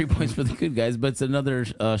guys. 3 points for the good guys, but it's another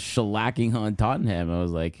shellacking on Tottenham. I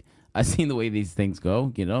was like, I seen the way these things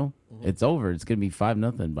go. It's over. It's gonna be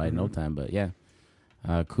 5-0 by no time. But yeah,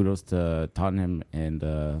 kudos to Tottenham and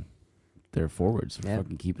their forwards for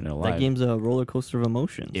fucking keeping it alive. That game's a roller coaster of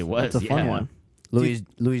emotions. It was. It's a fun one.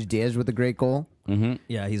 Luis Diaz with a great goal. Mm-hmm.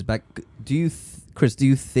 Yeah, he's back. Do you, Chris? Do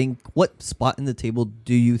you think what spot in the table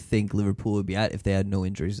do you think Liverpool would be at if they had no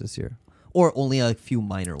injuries this year, or only a few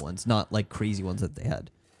minor ones, not like crazy ones that they had?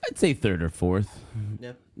 I'd say third or fourth.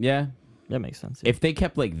 Yeah. Yeah. That makes sense. If they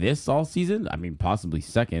kept like this all season, I mean, possibly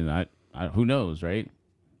second. I who knows, right?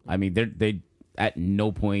 I mean, they at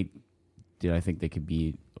no point did I think they could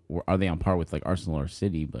be. Or are they on par with like Arsenal or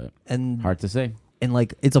City? But And hard to say. and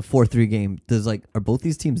like it's a 4-3 game. Does like are both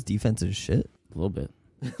these teams' defenses shit? A little bit.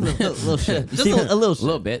 little shit. Just See, a little A shit.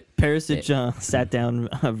 little bit. Perisic sat down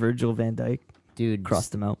Virgil van Dijk, Dude,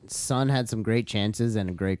 crossed him out. Son had some great chances and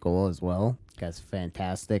a great goal as well. Guy's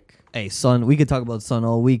fantastic. Hey, Son, we could talk about Son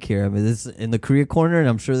all week here. I mean, this is in the Korea corner, and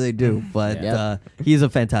I'm sure they do. But Yeah. he's a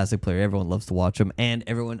fantastic player. Everyone loves to watch him, and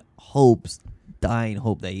everyone dying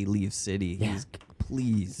hope that he leaves City. Yeah.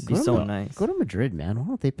 Please. He's so nice. Go to Madrid, man. Why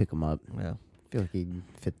don't they pick him up? Yeah. I feel like he'd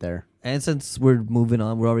fit there. And since we're moving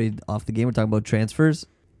on, we're already off the game. We're talking about transfers.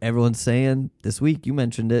 Everyone's saying this week, you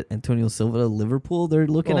mentioned it, Antonio Silva to Liverpool. They're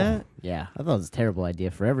looking at. Yeah, I thought it was a terrible idea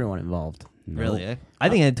for everyone involved. Really? Eh? I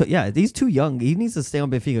think. He's too young. He needs to stay on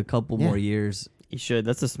Benfica a couple more years. He should.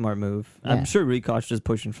 That's a smart move. Yeah. I'm sure Rikoch is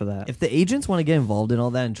pushing for that. If the agents want to get involved in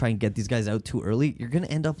all that and try and get these guys out too early, you're gonna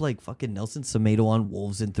end up like fucking Nelson Semedo on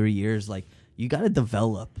Wolves in 3 years. Like you got to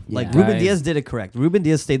develop. Like Yeah. Ruben Guys. Diaz did it correct. Ruben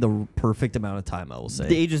Diaz stayed the perfect amount of time. I will say.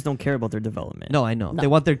 The agents don't care about their development. No, I know. They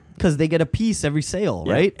want because they get a piece every sale,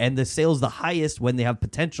 Yeah. right? And the sale's the highest when they have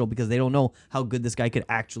potential because they don't know how good this guy could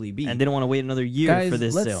actually be. And they don't want to wait another year Guys, for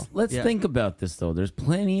this let's, sale. let's Yeah. think about this though. There's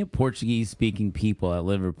plenty of Portuguese-speaking people at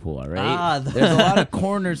Liverpool, all right? Ah, There's a lot of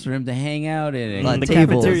corners for him to hang out in. and Lot the of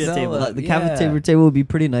tables. cafeteria table. The cafeteria table would be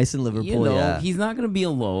pretty nice in Liverpool. You know, yeah. he's not going to be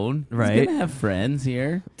alone. Right. He's going to have friends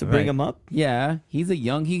here. To bring Right. him up? Yeah, he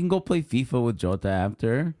can go play FIFA with Jota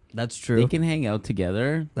after. That's They true. can hang out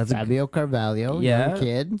together. That's Fabio Carvalho, Yeah. young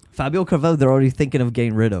kid. Fabio Carvalho. They're already thinking of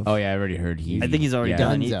getting rid of. Oh yeah, I already heard I think he's already yeah.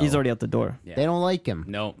 done. Dunzo. He's already out the door. Yeah. They don't like him.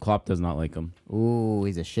 No, Klopp does not like him. Ooh,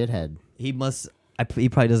 he's a shithead. He must. He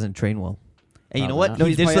probably doesn't train well. And you know Probably what? not. No,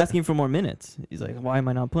 He he's did probably so- asking for more minutes. He's like, why am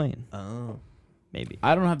I not playing? Oh. Maybe.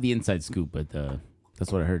 I don't have the inside scoop, but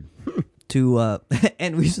that's what I heard.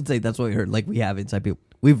 And we should say that's what we heard. Like we have inside people.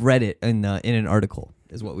 We've read it in an article.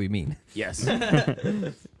 Is what we mean. Yes.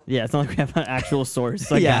 Yeah, it's not like we have an actual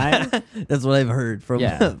source. Like, yeah, that's what I've heard from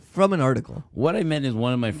Yeah. from an article. What I meant is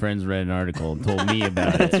one of my friends read an article and told me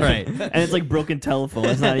about it. That's right. and it's like broken telephone.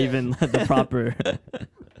 It's not even the proper.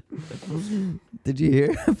 Did you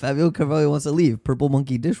hear? Fabio Carvalho wants to leave. Purple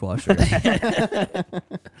Monkey dishwasher.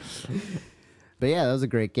 But yeah, that was a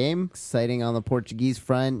great game. Exciting on the Portuguese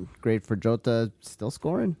front. Great for Jota. Still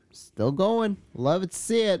scoring. Still going. Love it to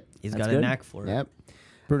see it. He's That's got a good. knack for it. Yep.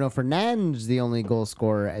 Bruno Fernandes, the only goal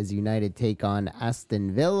scorer as United take on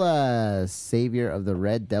Aston Villa. Savior of the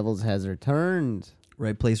Red Devils has returned.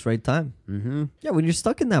 Right place, right time. Mm-hmm. Yeah, when you're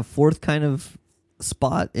stuck in that fourth kind of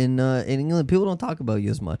spot in England, people don't talk about you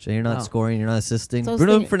as much. And you're not No. scoring, you're not assisting. So I was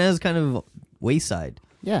Bruno thinking- Fernandes kind of wayside.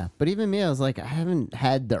 Yeah, but even me, I was like, I haven't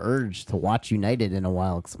had the urge to watch United in a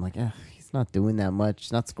while because I'm like, he's not doing that much.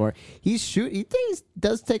 He's not scoring. He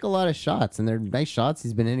does take a lot of shots, and they're nice shots.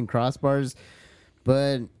 He's been hitting crossbars,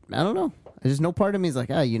 but I don't know. There's no part of me is like,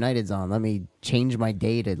 United's on. Let me change my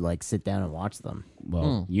day to like sit down and watch them.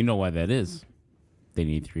 Well, you know why that is. They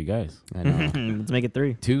need 3 guys. I know. Let's make it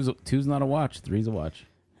 3. Two's not a watch. 3's a watch.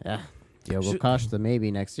 Yeah, Diogo Costa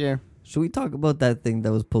maybe next year. Should we talk about that thing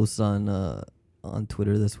that was posted on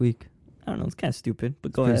Twitter this week? I don't know. It's kind of stupid,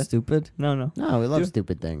 but go Pretty ahead. stupid. No. No, we love Do-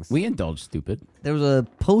 stupid things. We indulge stupid. There was a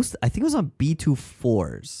post. I think it was on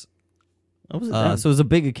B24s. What was it? So it was a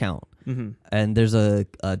big account, Mm-hmm. and there's a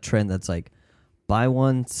trend that's like, buy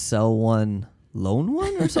one, sell one, loan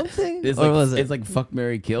one, or something. It's or like was it? it's like fuck,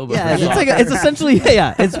 marry, kill. But Yeah, for it's like soccer. it's essentially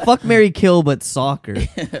it's fuck, marry, kill, but soccer.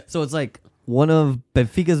 So it's like one of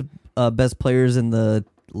Benfica's best players in the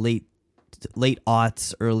late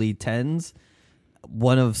aughts, early 10s,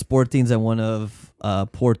 one of Sporting's, and one of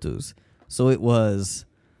Porto's. So it was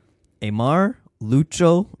Aymar,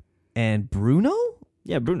 Lucho, and Bruno.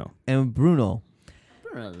 Yeah, Bruno. And Bruno.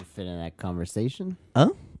 I don't know if it fit in that conversation. Huh?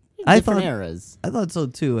 I Different thought eras. so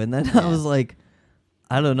too, and then I was like,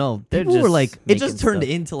 I don't know. They're People were just like, it making just turned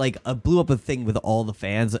stuff. into like blew up a thing with all the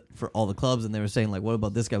fans for all the clubs, and they were saying like, what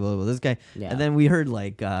about this guy? What about this guy? Yeah. And then we heard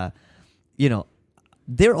like,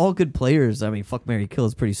 they're all good players. I mean, fuck, marry, kill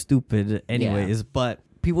is pretty stupid, anyways. But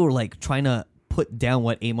people were like trying to put down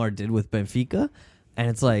what Aymar did with Benfica, and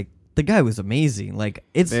it's like the guy was amazing. Like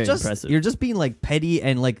it's Very just impressive. you're just being like petty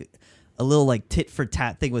and like a little like tit for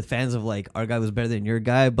tat thing with fans of like our guy was better than your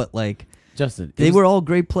guy, but like Justin, they were all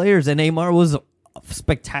great players, and Neymar was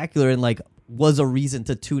spectacular and like was a reason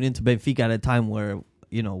to tune into Benfica at a time where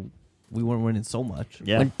we weren't winning so much.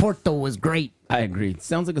 Yeah. When Porto was great. I agree. It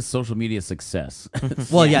sounds like a social media success.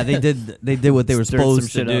 Well, yeah, they did what they were Stirred some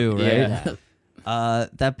supposed to shit do, up. right? Yeah.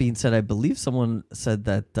 That being said, I believe someone said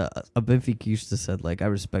that a Benfica used to said like I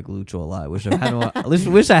respect Lucho a lot. I wish I had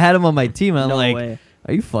him. Wish I had him on my team. And I'm No like, way.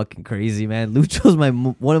 are you fucking crazy, man? Lucho's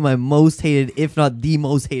one of my most hated, if not the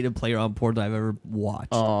most hated player on Porto I've ever watched.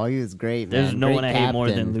 Oh, he was great, man. There's no Great one I hate more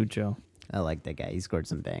than captain. Lucho. I like that guy. He scored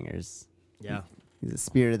some bangers. Yeah. He's the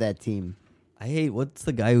spirit of that team. I hate what's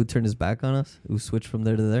the guy who turned his back on us, who switched from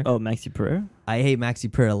there to there. Oh, Maxi Pereira? I hate Maxi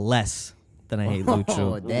Pereira less than I hate Oh,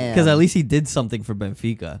 Lucho. damn. Because at least he did something for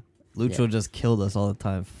Benfica. Lucho Yeah. just killed us all the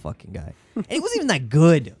time. Fucking guy. And he wasn't even that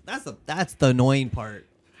good. That's the annoying part.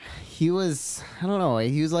 He was, I don't know,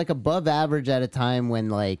 he was like above average at a time when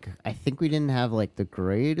like I think we didn't have like the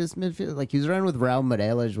greatest midfield. Like he was running with Raul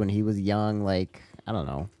Morelos when he was young. Like I don't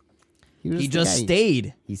know. He the just guy.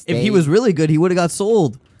 stayed. He If he stayed. was really good, he would have got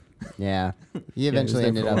sold. Yeah. He was eventually there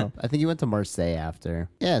ended for a up, while. I think he went to Marseille after.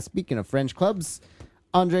 Yeah, speaking of French clubs,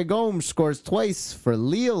 Andre Gomes scores twice for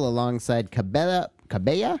Lille alongside Cabella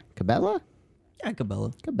Yeah, Cabela.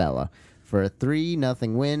 for a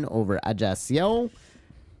 3-0 win over Ajaccio.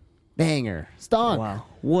 Banger. Stonk. Wow.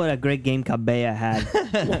 What a great game Cabella had.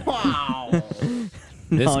 Wow.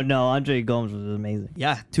 No, Andre Gomes was amazing.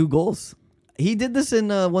 Yeah, 2 goals. He did this in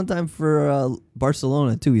one time for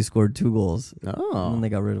Barcelona too. He scored 2 goals. And Oh. then they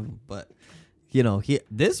got rid of him. But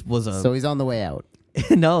this was a So he's on the way out.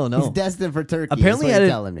 no. He's destined for Turkey. Apparently, is he what had you're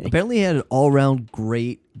telling me. apparently he had an all-round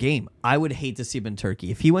great game. I would hate to see him in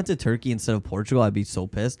Turkey. If he went to Turkey instead of Portugal, I'd be so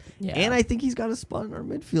pissed. Yeah. And I think he's got a spot in our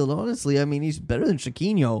midfield. Honestly, I mean, he's better than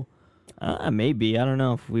Chiquinho. Maybe. I don't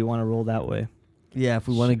know if we want to roll that way. Yeah, if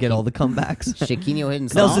we want to get all the comebacks. Chiquinho hitting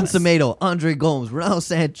Nelson songs. Semedo, Andre Gomes, Ronaldo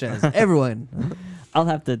Sanchez, everyone. I'll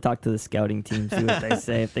have to talk to the scouting team, see what they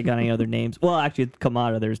say, if they got any other names. Well, actually,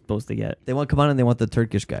 Kamada they're supposed to get. They want Kamada and they want the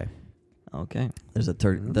Turkish guy. Okay. There's the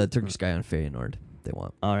Turkish guy on Feyenoord they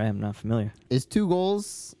want. All right, I'm not familiar. Is 2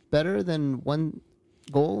 goals better than 1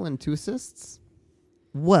 goal and 2 assists?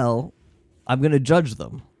 Well, I'm going to judge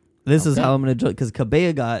them. This is Okay. how I'm going to judge. Because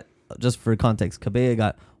Cabella got, just for context, Cabella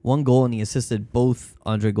got 1 goal and he assisted both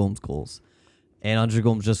Andre Gomes goals. And Andre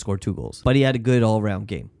Gomes just scored 2 goals. But he had a good all-round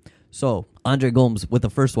game. So, Andre Gomes, with the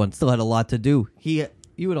first one, still had a lot to do. You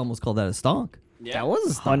would almost call that a stonk. That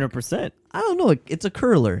was 100%. I don't know. It's a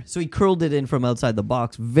curler. So he curled it in from outside the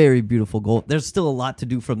box. Very beautiful goal. There's still a lot to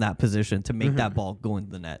do from that position to make that ball go into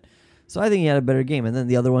the net. So I think he had a better game. And then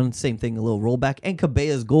the other one, same thing, a little rollback. And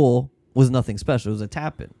Cabella's goal was nothing special. It was a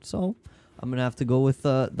tap-in. So I'm going to have to go with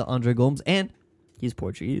the Andre Gomes. And He's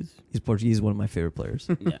Portuguese. he's Portuguese, one of my favorite players.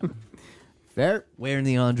 Yeah. fair. Wearing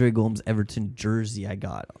the Andre Gomes Everton jersey I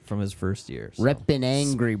got from his first year. So. Reppin'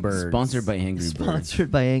 Angry Birds. Sponsored by Angry Birds.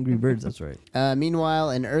 Sponsored by Angry Birds, that's right. Meanwhile,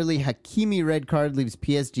 an early Hakimi red card leaves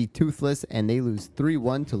PSG toothless, and they lose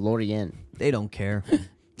 3-1 to Lorient. They don't care.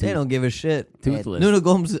 They don't give a shit. Toothless.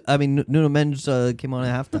 Nuno Mendes came on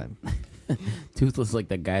at halftime. Toothless like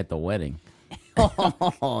that guy at the wedding.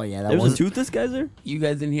 Oh, yeah, that There's was a toothless geyser? You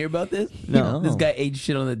guys didn't hear about this? No. This guy ate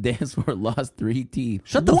shit on the dance floor, lost 3 teeth.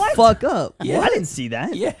 Shut the fuck up. Yeah. I didn't see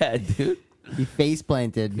that. Yeah, dude. he face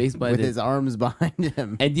planted with his arms behind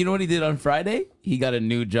him. And do you know what he did on Friday? He got a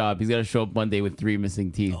new job. He's got to show up Monday with 3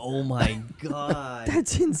 missing teeth. Oh my god.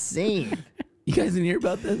 That's insane. You guys didn't hear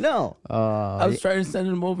about this? No. I was trying to send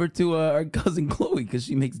him over to our cousin Chloe because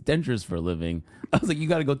she makes dentures for a living. I was like, you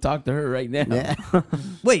got to go talk to her right now. Yeah.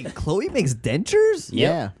 Wait, Chloe makes dentures?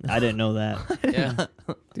 Yeah. I didn't know that. Yeah.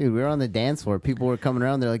 Dude, we were on the dance floor. People were coming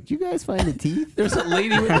around. They're like, "Did you guys find the teeth?" There was a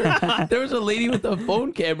lady with a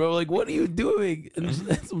phone camera. We're like, what are you doing? And she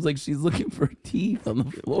was like, she's looking for teeth on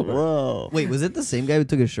the floor. Whoa. Wait, was it the same guy who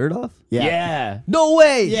took his shirt off? Yeah. No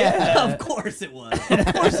way. Yeah. Of course it was.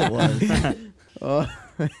 Of course it was. Oh,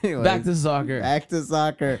 anyways, Back to soccer. Back to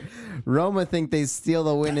soccer. Roma think they steal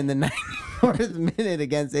the win in the 94th minute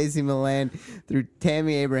against AC Milan through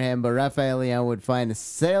Tammy Abraham, but Rafael Leão would find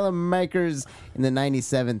Saelemaekers in the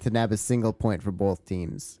 97th to nab a single point for both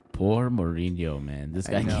teams. Poor Mourinho, man. This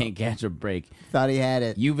guy know. can't catch a break. Thought he had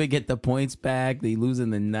it. Juve get the points back. They lose in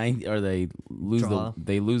the ninth, or they lose Draw.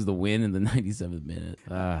 they lose the win in the 97th minute.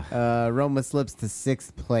 Ah. Roma slips to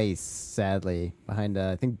 6th place, sadly, behind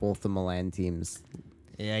I think both the Milan teams.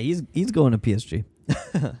 Yeah, he's going to PSG.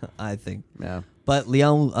 I think. Yeah, But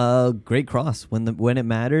Leon, great cross when it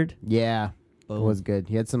mattered. yeah, it Boom. was good.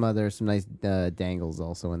 He had some nice dangles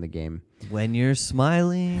also in the game. When you're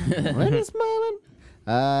smiling. When he's smiling.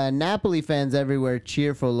 Napoli fans everywhere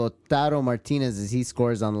cheer for Lautaro Martinez as he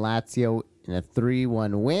scores on Lazio in a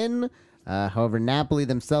 3-1 win. However, Napoli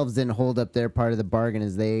themselves didn't hold up their part of the bargain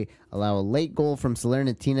as they allow a late goal from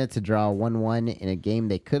Salernitana to draw 1-1 in a game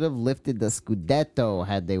they could have lifted the Scudetto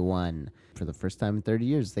had they won. For the first time in 30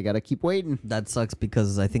 years, they got to keep waiting. That sucks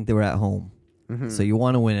because I think they were at home. So you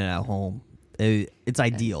want to win it at home. It's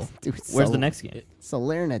ideal. Dude, Where's the next game?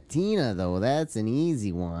 Salernitana, though. That's an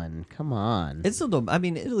easy one. Come on. It's still, I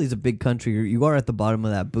mean, Italy's a big country. You are at the bottom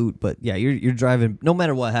of that boot, but yeah, you're driving. No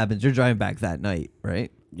matter what happens, you're driving back that night, right?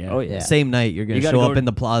 Yeah. Oh, yeah. Same night, you're gonna You gotta show go up to- in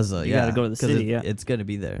the plaza. you yeah, gotta go to the 'cause city, yeah. It's gonna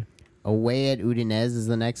be there. Away at Udinese is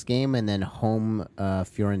the next game, and then home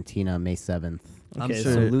Fiorentina May 7th. I'm Okay,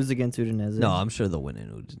 sure- so lose against Udinese. No, I'm sure they'll win in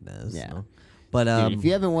Udinese. Yeah. No? But Dude, if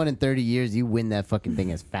you haven't won in 30 years, you win that fucking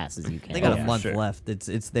thing as fast as you can. they got yeah, a month sure. left.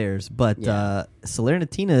 It's theirs. But Yeah.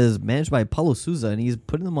 Salernitana is managed by Paulo Sousa, and he's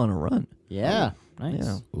putting them on a run. Yeah. Nice.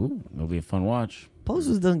 Yeah. Ooh, it'll be a fun watch. Paulo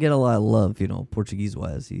Sousa doesn't get a lot of love, Portuguese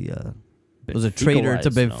wise. He was a traitor to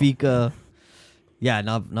Benfica-wise, no. Benfica. Yeah,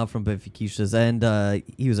 not from Benfica, and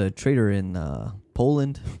he was a traitor in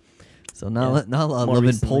Poland. So not a lot of More love in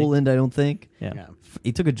recently. Poland, I don't think. Yeah. Yeah.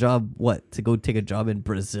 He took a job, to go take a job in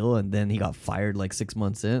Brazil, and then he got fired like 6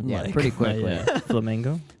 months in. Yeah, like, pretty quickly. Yeah.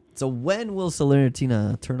 Flamengo. So when will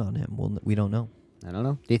Salernitana turn on him? We don't know. I don't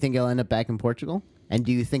know. Do you think he'll end up back in Portugal? And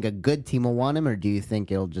do you think a good team will want him, or do you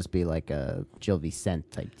think it'll just be like a Gil Vicente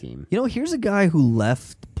type team? Here's a guy who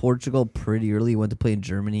left Portugal pretty early, went to play in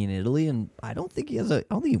Germany and Italy, and I don't think he has I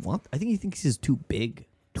don't think he wants. I think he thinks he's too big.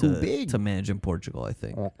 Too big? to manage in Portugal. I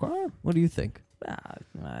think. Okay. What do you think?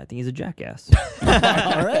 I think he's a jackass.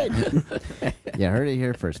 All right. You heard it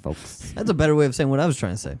here first, folks. That's a better way of saying what I was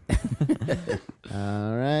trying to say.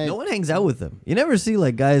 All right. No one hangs out with him. You never see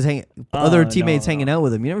like guys other teammates hanging out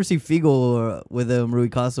with him. You never see Figo with him, Rui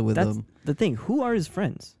Costa with That's him. the thing. Who are his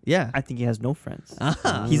friends? Yeah, I think he has no friends.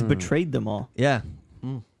 Ah. He's betrayed them all. yeah.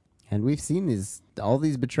 And we've seen all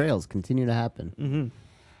these betrayals continue to happen.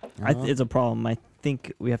 Mm-hmm. It's a problem. I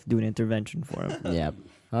think we have to do an intervention for him. Yep.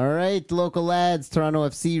 All right, local lads. Toronto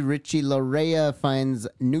FC Richie Larea finds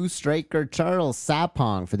new striker Charles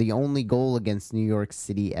Sapong for the only goal against New York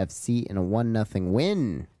City FC in a 1-0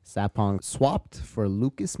 win. Sapong swapped for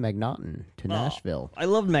Lucas McNaughton to Nashville. I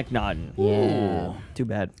loved McNaughton. Yeah. Too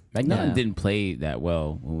bad. McNaughton Yeah. didn't play that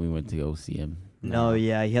well when we went to go see him. No,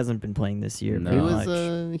 yeah, he hasn't been playing this year. No.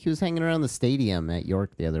 very He was much. hanging around the stadium at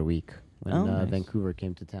York the other week when Oh, nice. Vancouver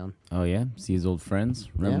came to town. Oh yeah, see his old friends,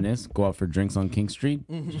 reminisce, go out for drinks on King Street,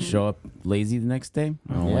 show up lazy the next day.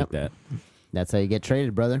 I don't Yep. like that. That's how you get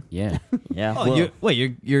traded, brother. Yeah, Yeah. Oh, well,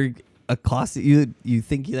 you're accosting you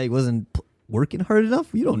think he wasn't working hard enough?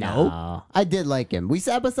 You don't know. No, I did like him. We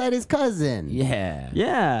sat beside his cousin. yeah.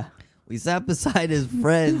 yeah. We sat beside his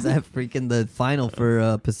friends at freaking the final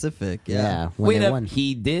for Pacific. Yeah. When Wait they up, won.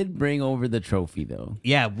 he did bring over the trophy though.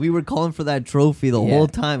 Yeah, we were calling for that trophy the Yeah. whole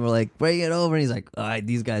time. We're like, bring it over. And he's like, all right,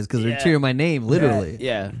 these guys, because they're cheering my name, literally.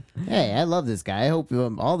 Yeah. Hey, I love this guy. I hope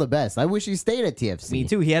him all the best. I wish he stayed at TFC. Me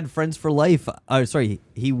too. He had friends for life. Sorry,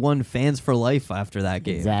 he won fans for life after that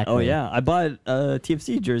game. Exactly. Oh, yeah. I bought a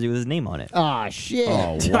TFC jersey with his name on it. Oh shit.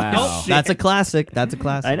 Oh wow. That's a classic. That's a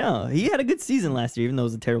classic. I know. He had a good season last year, even though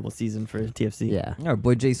it was a terrible season for TFC. Yeah. Our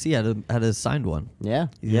boy JC had a signed one. Yeah.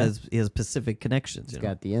 He has Pacific connections. He's You know?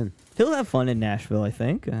 got the in. He'll have fun in Nashville, I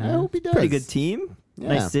think. I hope he does. Pretty good team. Yeah.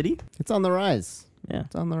 Nice city. It's on the rise. Yeah.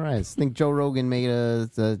 It's on the rise. I think Joe Rogan made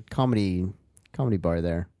a comedy bar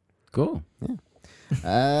there. Cool.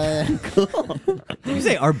 Did you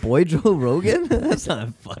say our boy Joe Rogan? That's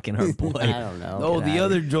not fucking our boy. I don't know. Oh, Get the outta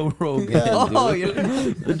other Joe Rogan. Oh,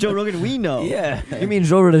 The Joe Rogan we know. yeah. you mean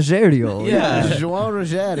Joe Rogerio? Yeah. here. João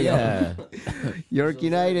Rogério. Yeah. York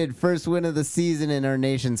United, first win of the season in our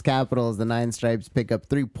nation's capital as the Nine Stripes pick up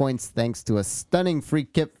 3 points thanks to a stunning free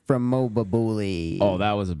kick from Mo Babuli. Oh,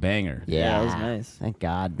 that was a banger. Yeah, that was nice. Thank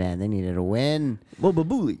God, man. They needed a win.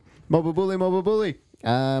 Mobabuli. Mo Babuli.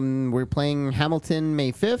 We're playing Hamilton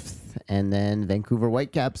May 5th and then Vancouver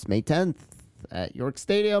Whitecaps May 10th at York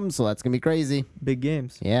Stadium. So that's going to be crazy. Big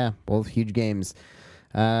games. Yeah, both huge games.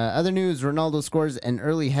 Other news, Ronaldo scores an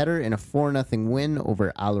early header in a 4-0 win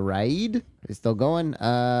over Al Raid. It's still going.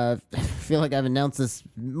 I feel like I've announced this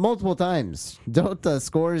multiple times. Dota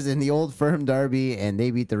scores in the Old Firm Derby, and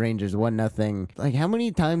they beat the Rangers 1-0. Like, how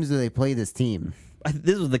many times do they play this team?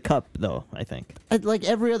 This was the cup, though, I think. Like,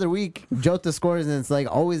 every other week, Jota scores, and it's, like,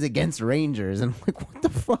 always against Rangers. And I'm like, what the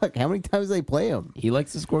fuck? How many times do they play him? He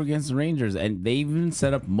likes to score against the Rangers, and they even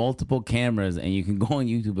set up multiple cameras, and you can go on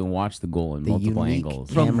YouTube and watch the goal in multiple unique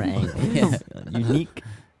angles. camera angles. Unique.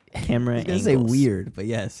 camera I was gonna angles. say weird, but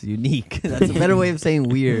yes, unique. That's a better way of saying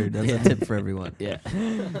weird. That's a tip for everyone. Yeah.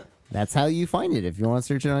 That's how you find it if you want to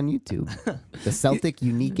search it on YouTube. The Celtic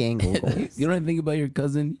unique angle goals. You don't think about your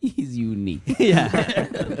cousin? He's unique. Yeah.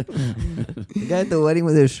 The guy at the wedding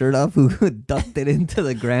with his shirt off who ducked it into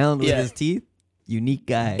the ground with Yeah. his teeth. Unique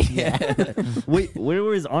guy. Wait, where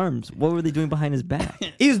were his arms? What were they doing behind his back?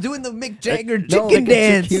 He was doing the Mick Jagger No, chicken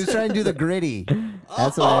dance. He was trying to do the gritty.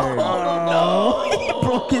 That's what I heard. He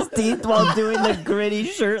broke his teeth while doing the gritty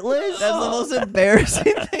shirtless. That's the most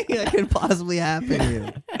embarrassing thing that could possibly happen to you.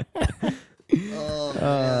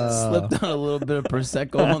 Slipped on a little bit of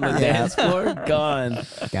prosecco on the dance floor. Gone.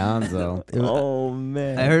 Gonzo. Oh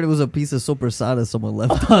man! I heard it was a piece of sopressata someone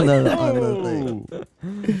left on the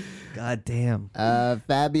thing. God damn.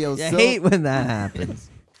 Fabio I Silva. hate when that happens.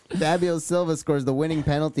 Fabio Silva scores the winning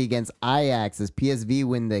penalty against Ajax as PSV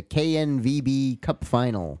win the KNVB Cup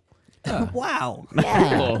final. Wow.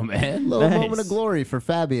 Yeah. Oh, man. Little Nice. moment of glory for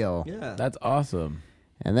Fabio. Yeah. That's awesome.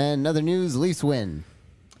 And then another news, Leafs win.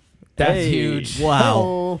 That's Hey. huge. Wow.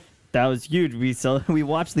 Oh. That was huge. We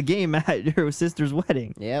watched the game at her sister's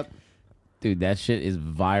wedding. Yep. Dude, that shit is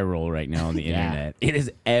viral right now on the Yeah. internet. It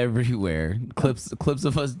is everywhere. Clips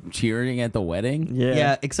of us cheering at the wedding.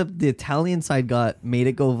 Yeah, except the Italian side made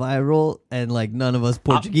it go viral, and like none of us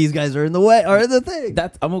Portuguese guys are in the thing.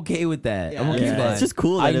 That's I'm okay with that. I'm Yeah, okay yeah. with that. It's just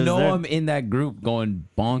cool. That I it was know there. I'm in that group going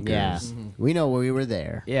bonkers. Yeah. We know we were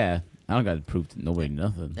there. Yeah. I don't got to prove to nobody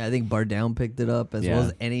nothing. I think Bardown picked it up as well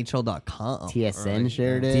as NHL.com. TSN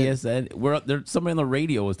shared it. TSN. We're up there. Somebody on the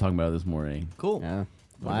radio was talking about it this morning. Cool. Yeah.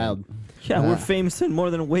 Wild. Yeah, we're famous in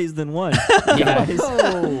more than ways than one. Yeah.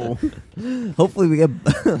 Oh. Hopefully we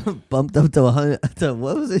get bumped up to 100. To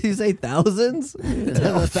what was it? You say thousands?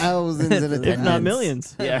 Thousands in attendance. if not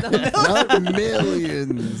millions. Yeah. Not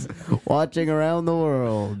millions. Watching around the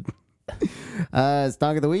world.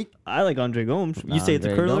 Stonk of the week. I like Andre Gomes. You say it's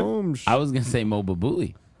a Andre curler? Gomes. I was gonna say Mo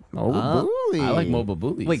Babuli. Oh, bully. I like Mo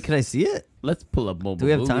Babuli. Wait, can I see it? Let's pull up Mo Babuli. Do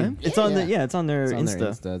we have time? It's on the it's on their It's on Insta.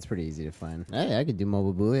 their Insta. It's pretty easy to find. Hey, I could do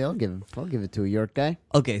Mobile Bully. I'll give it to a York guy.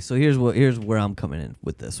 Okay, so here's where I'm coming in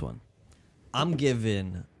with this one. I'm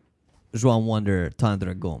giving João Wonder to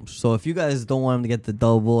Andre Gomes. So if you guys don't want him to get the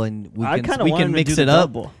double and I we kinda can want him to mix do it the up.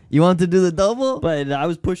 double. You want to do the double? But I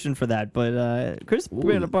was pushing for that. But Chris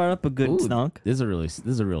brought up a good Ooh, stunk. This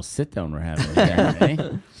is a real sit down we're having. Here,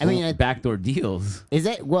 eh? I mean, backdoor deals. is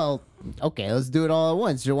it? Well, okay, let's do it all at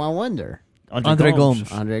once. João Wonder. Andre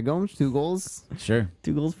Gomes. Andre Gomes, 2 goals. Sure.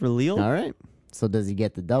 2 goals for Lille. All right. So does he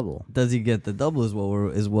get the double? Does he get the double is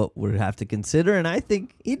what we have to consider, and I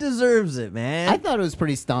think he deserves it, man. I thought it was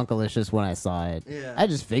pretty stonkalicious when I saw it. Yeah. I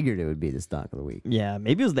just figured it would be the stonk of the week. Yeah,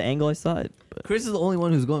 maybe it was the angle I saw it. But Chris is the only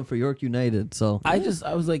one who's going for York United, so I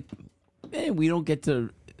was like, man, we don't get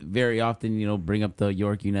to very often, bring up the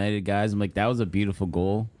York United guys. I'm like, that was a beautiful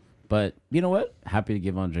goal. But you know what? Happy to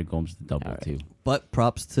give Andre Gomes the double too. But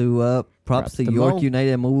props to to York Mo.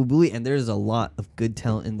 United and Mobile Bully, and there's a lot of good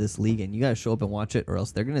talent in this league, and you gotta show up and watch it, or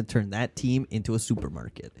else they're gonna turn that team into a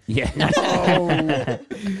supermarket. Yeah.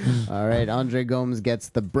 All right, Andre Gomes gets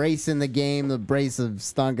the brace in the game, the brace of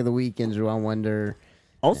stonk of the week, and João Wonder.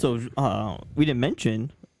 also, we didn't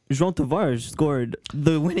mention João Tavares scored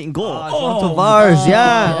the winning goal. Tavares,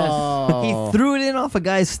 yeah. Oh. He threw it in off a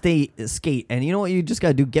guy's skate, and you know what you just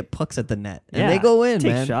gotta do? Get pucks at the net, and Yeah, they go in,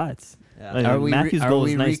 take man. shots. Yeah. Like, Are we, Matthews' are goal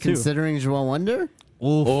we is nice too. reconsidering João Wonder?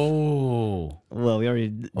 Oof. Oh. Well, we already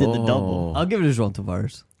did the double. I'll give it to João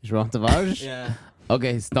Tavares. João Tavares? Yeah.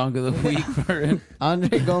 Okay, stonk of the week for him.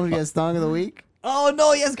 Andre Gomes gets stonk of the week? Oh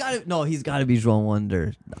no, he's got to be João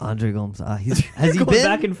Wonder. He has he Going been?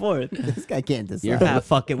 back and forth. This guy can't decide. Ah,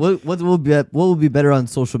 fuck it. What will be better on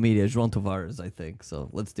social media? João Tavares, I think. So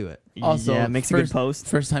let's do it. Also, yeah, makes a good post.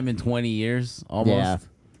 First time in 20 years, almost. Yeah.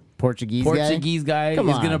 Portuguese Guy Come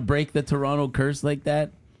is on. gonna break the Toronto curse like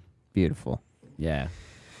that. Beautiful. Yeah.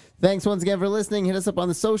 Thanks once again for listening. Hit us up on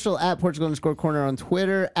the social at Portugal_Corner on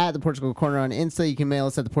Twitter, at the Portugal Corner on Insta. You can mail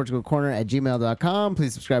us at theportugalcorner@gmail.com.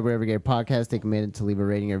 Please subscribe wherever you get your podcast. Take a minute to leave a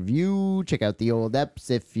rating or review. Check out the old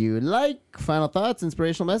eps if you like. Final thoughts,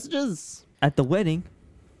 inspirational messages. At the wedding,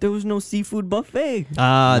 there was no seafood buffet.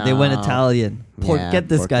 They went No. Italian. Yeah, Get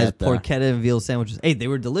this, guys. porchetta. Porchetta and veal sandwiches. Hey, they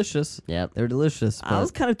were delicious. Yep. They were delicious. I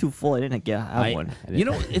was But kind of too full. I didn't have one. You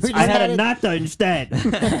know, it's We I just had had a it- nata instead.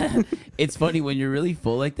 it's funny when you're really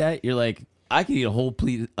full like that. You're like, I could eat a whole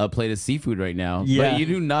plate of seafood right now. Yeah. But you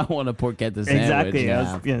do not want a porchetta sandwich. Exactly. I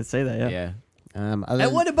Yeah. was gonna say that. Yeah. Yeah. and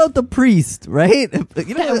what about the priest, right?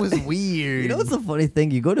 You know, That was weird. You know what's the funny thing?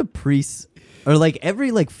 You go to priests, or like every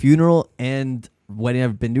like funeral and wedding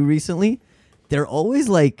I've been to recently, they're always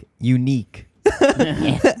like unique.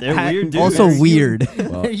 They're weird dudes. Also weird.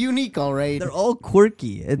 They're unique, all right. They're all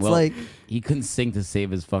quirky. It's like he couldn't sing to save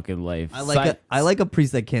his fucking life. I like a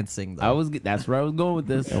priest that can't sing though. That's where I was going with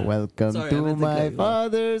this. Welcome Sorry, I to meant to my cut you off.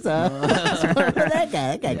 father's house. that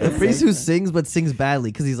guy. A priest who sings but sings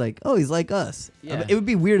badly because he's like, oh, he's like us. Yeah. It would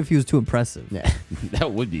be weird if he was too impressive. Yeah.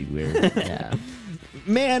 That would be weird. Yeah.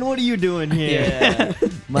 Man, what are you doing here?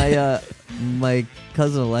 Yeah. My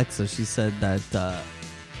cousin Alexa, she said that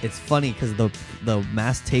it's funny because the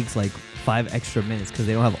mass takes like 5 extra minutes because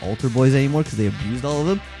they don't have altar boys anymore because they abused all of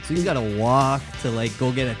them. So he's got to walk to like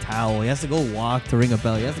go get a towel. He has to go walk to ring a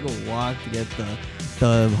bell. He has to go walk to get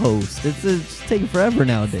the host. It's taking forever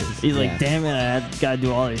nowadays. He's like, damn it, I gotta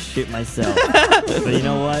do all this shit myself. But you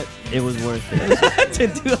know what? It was worth it. To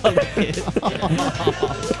do all that.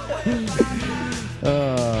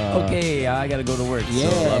 Okay, I gotta go to work, Yeah.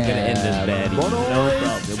 so I'm gonna end this bad.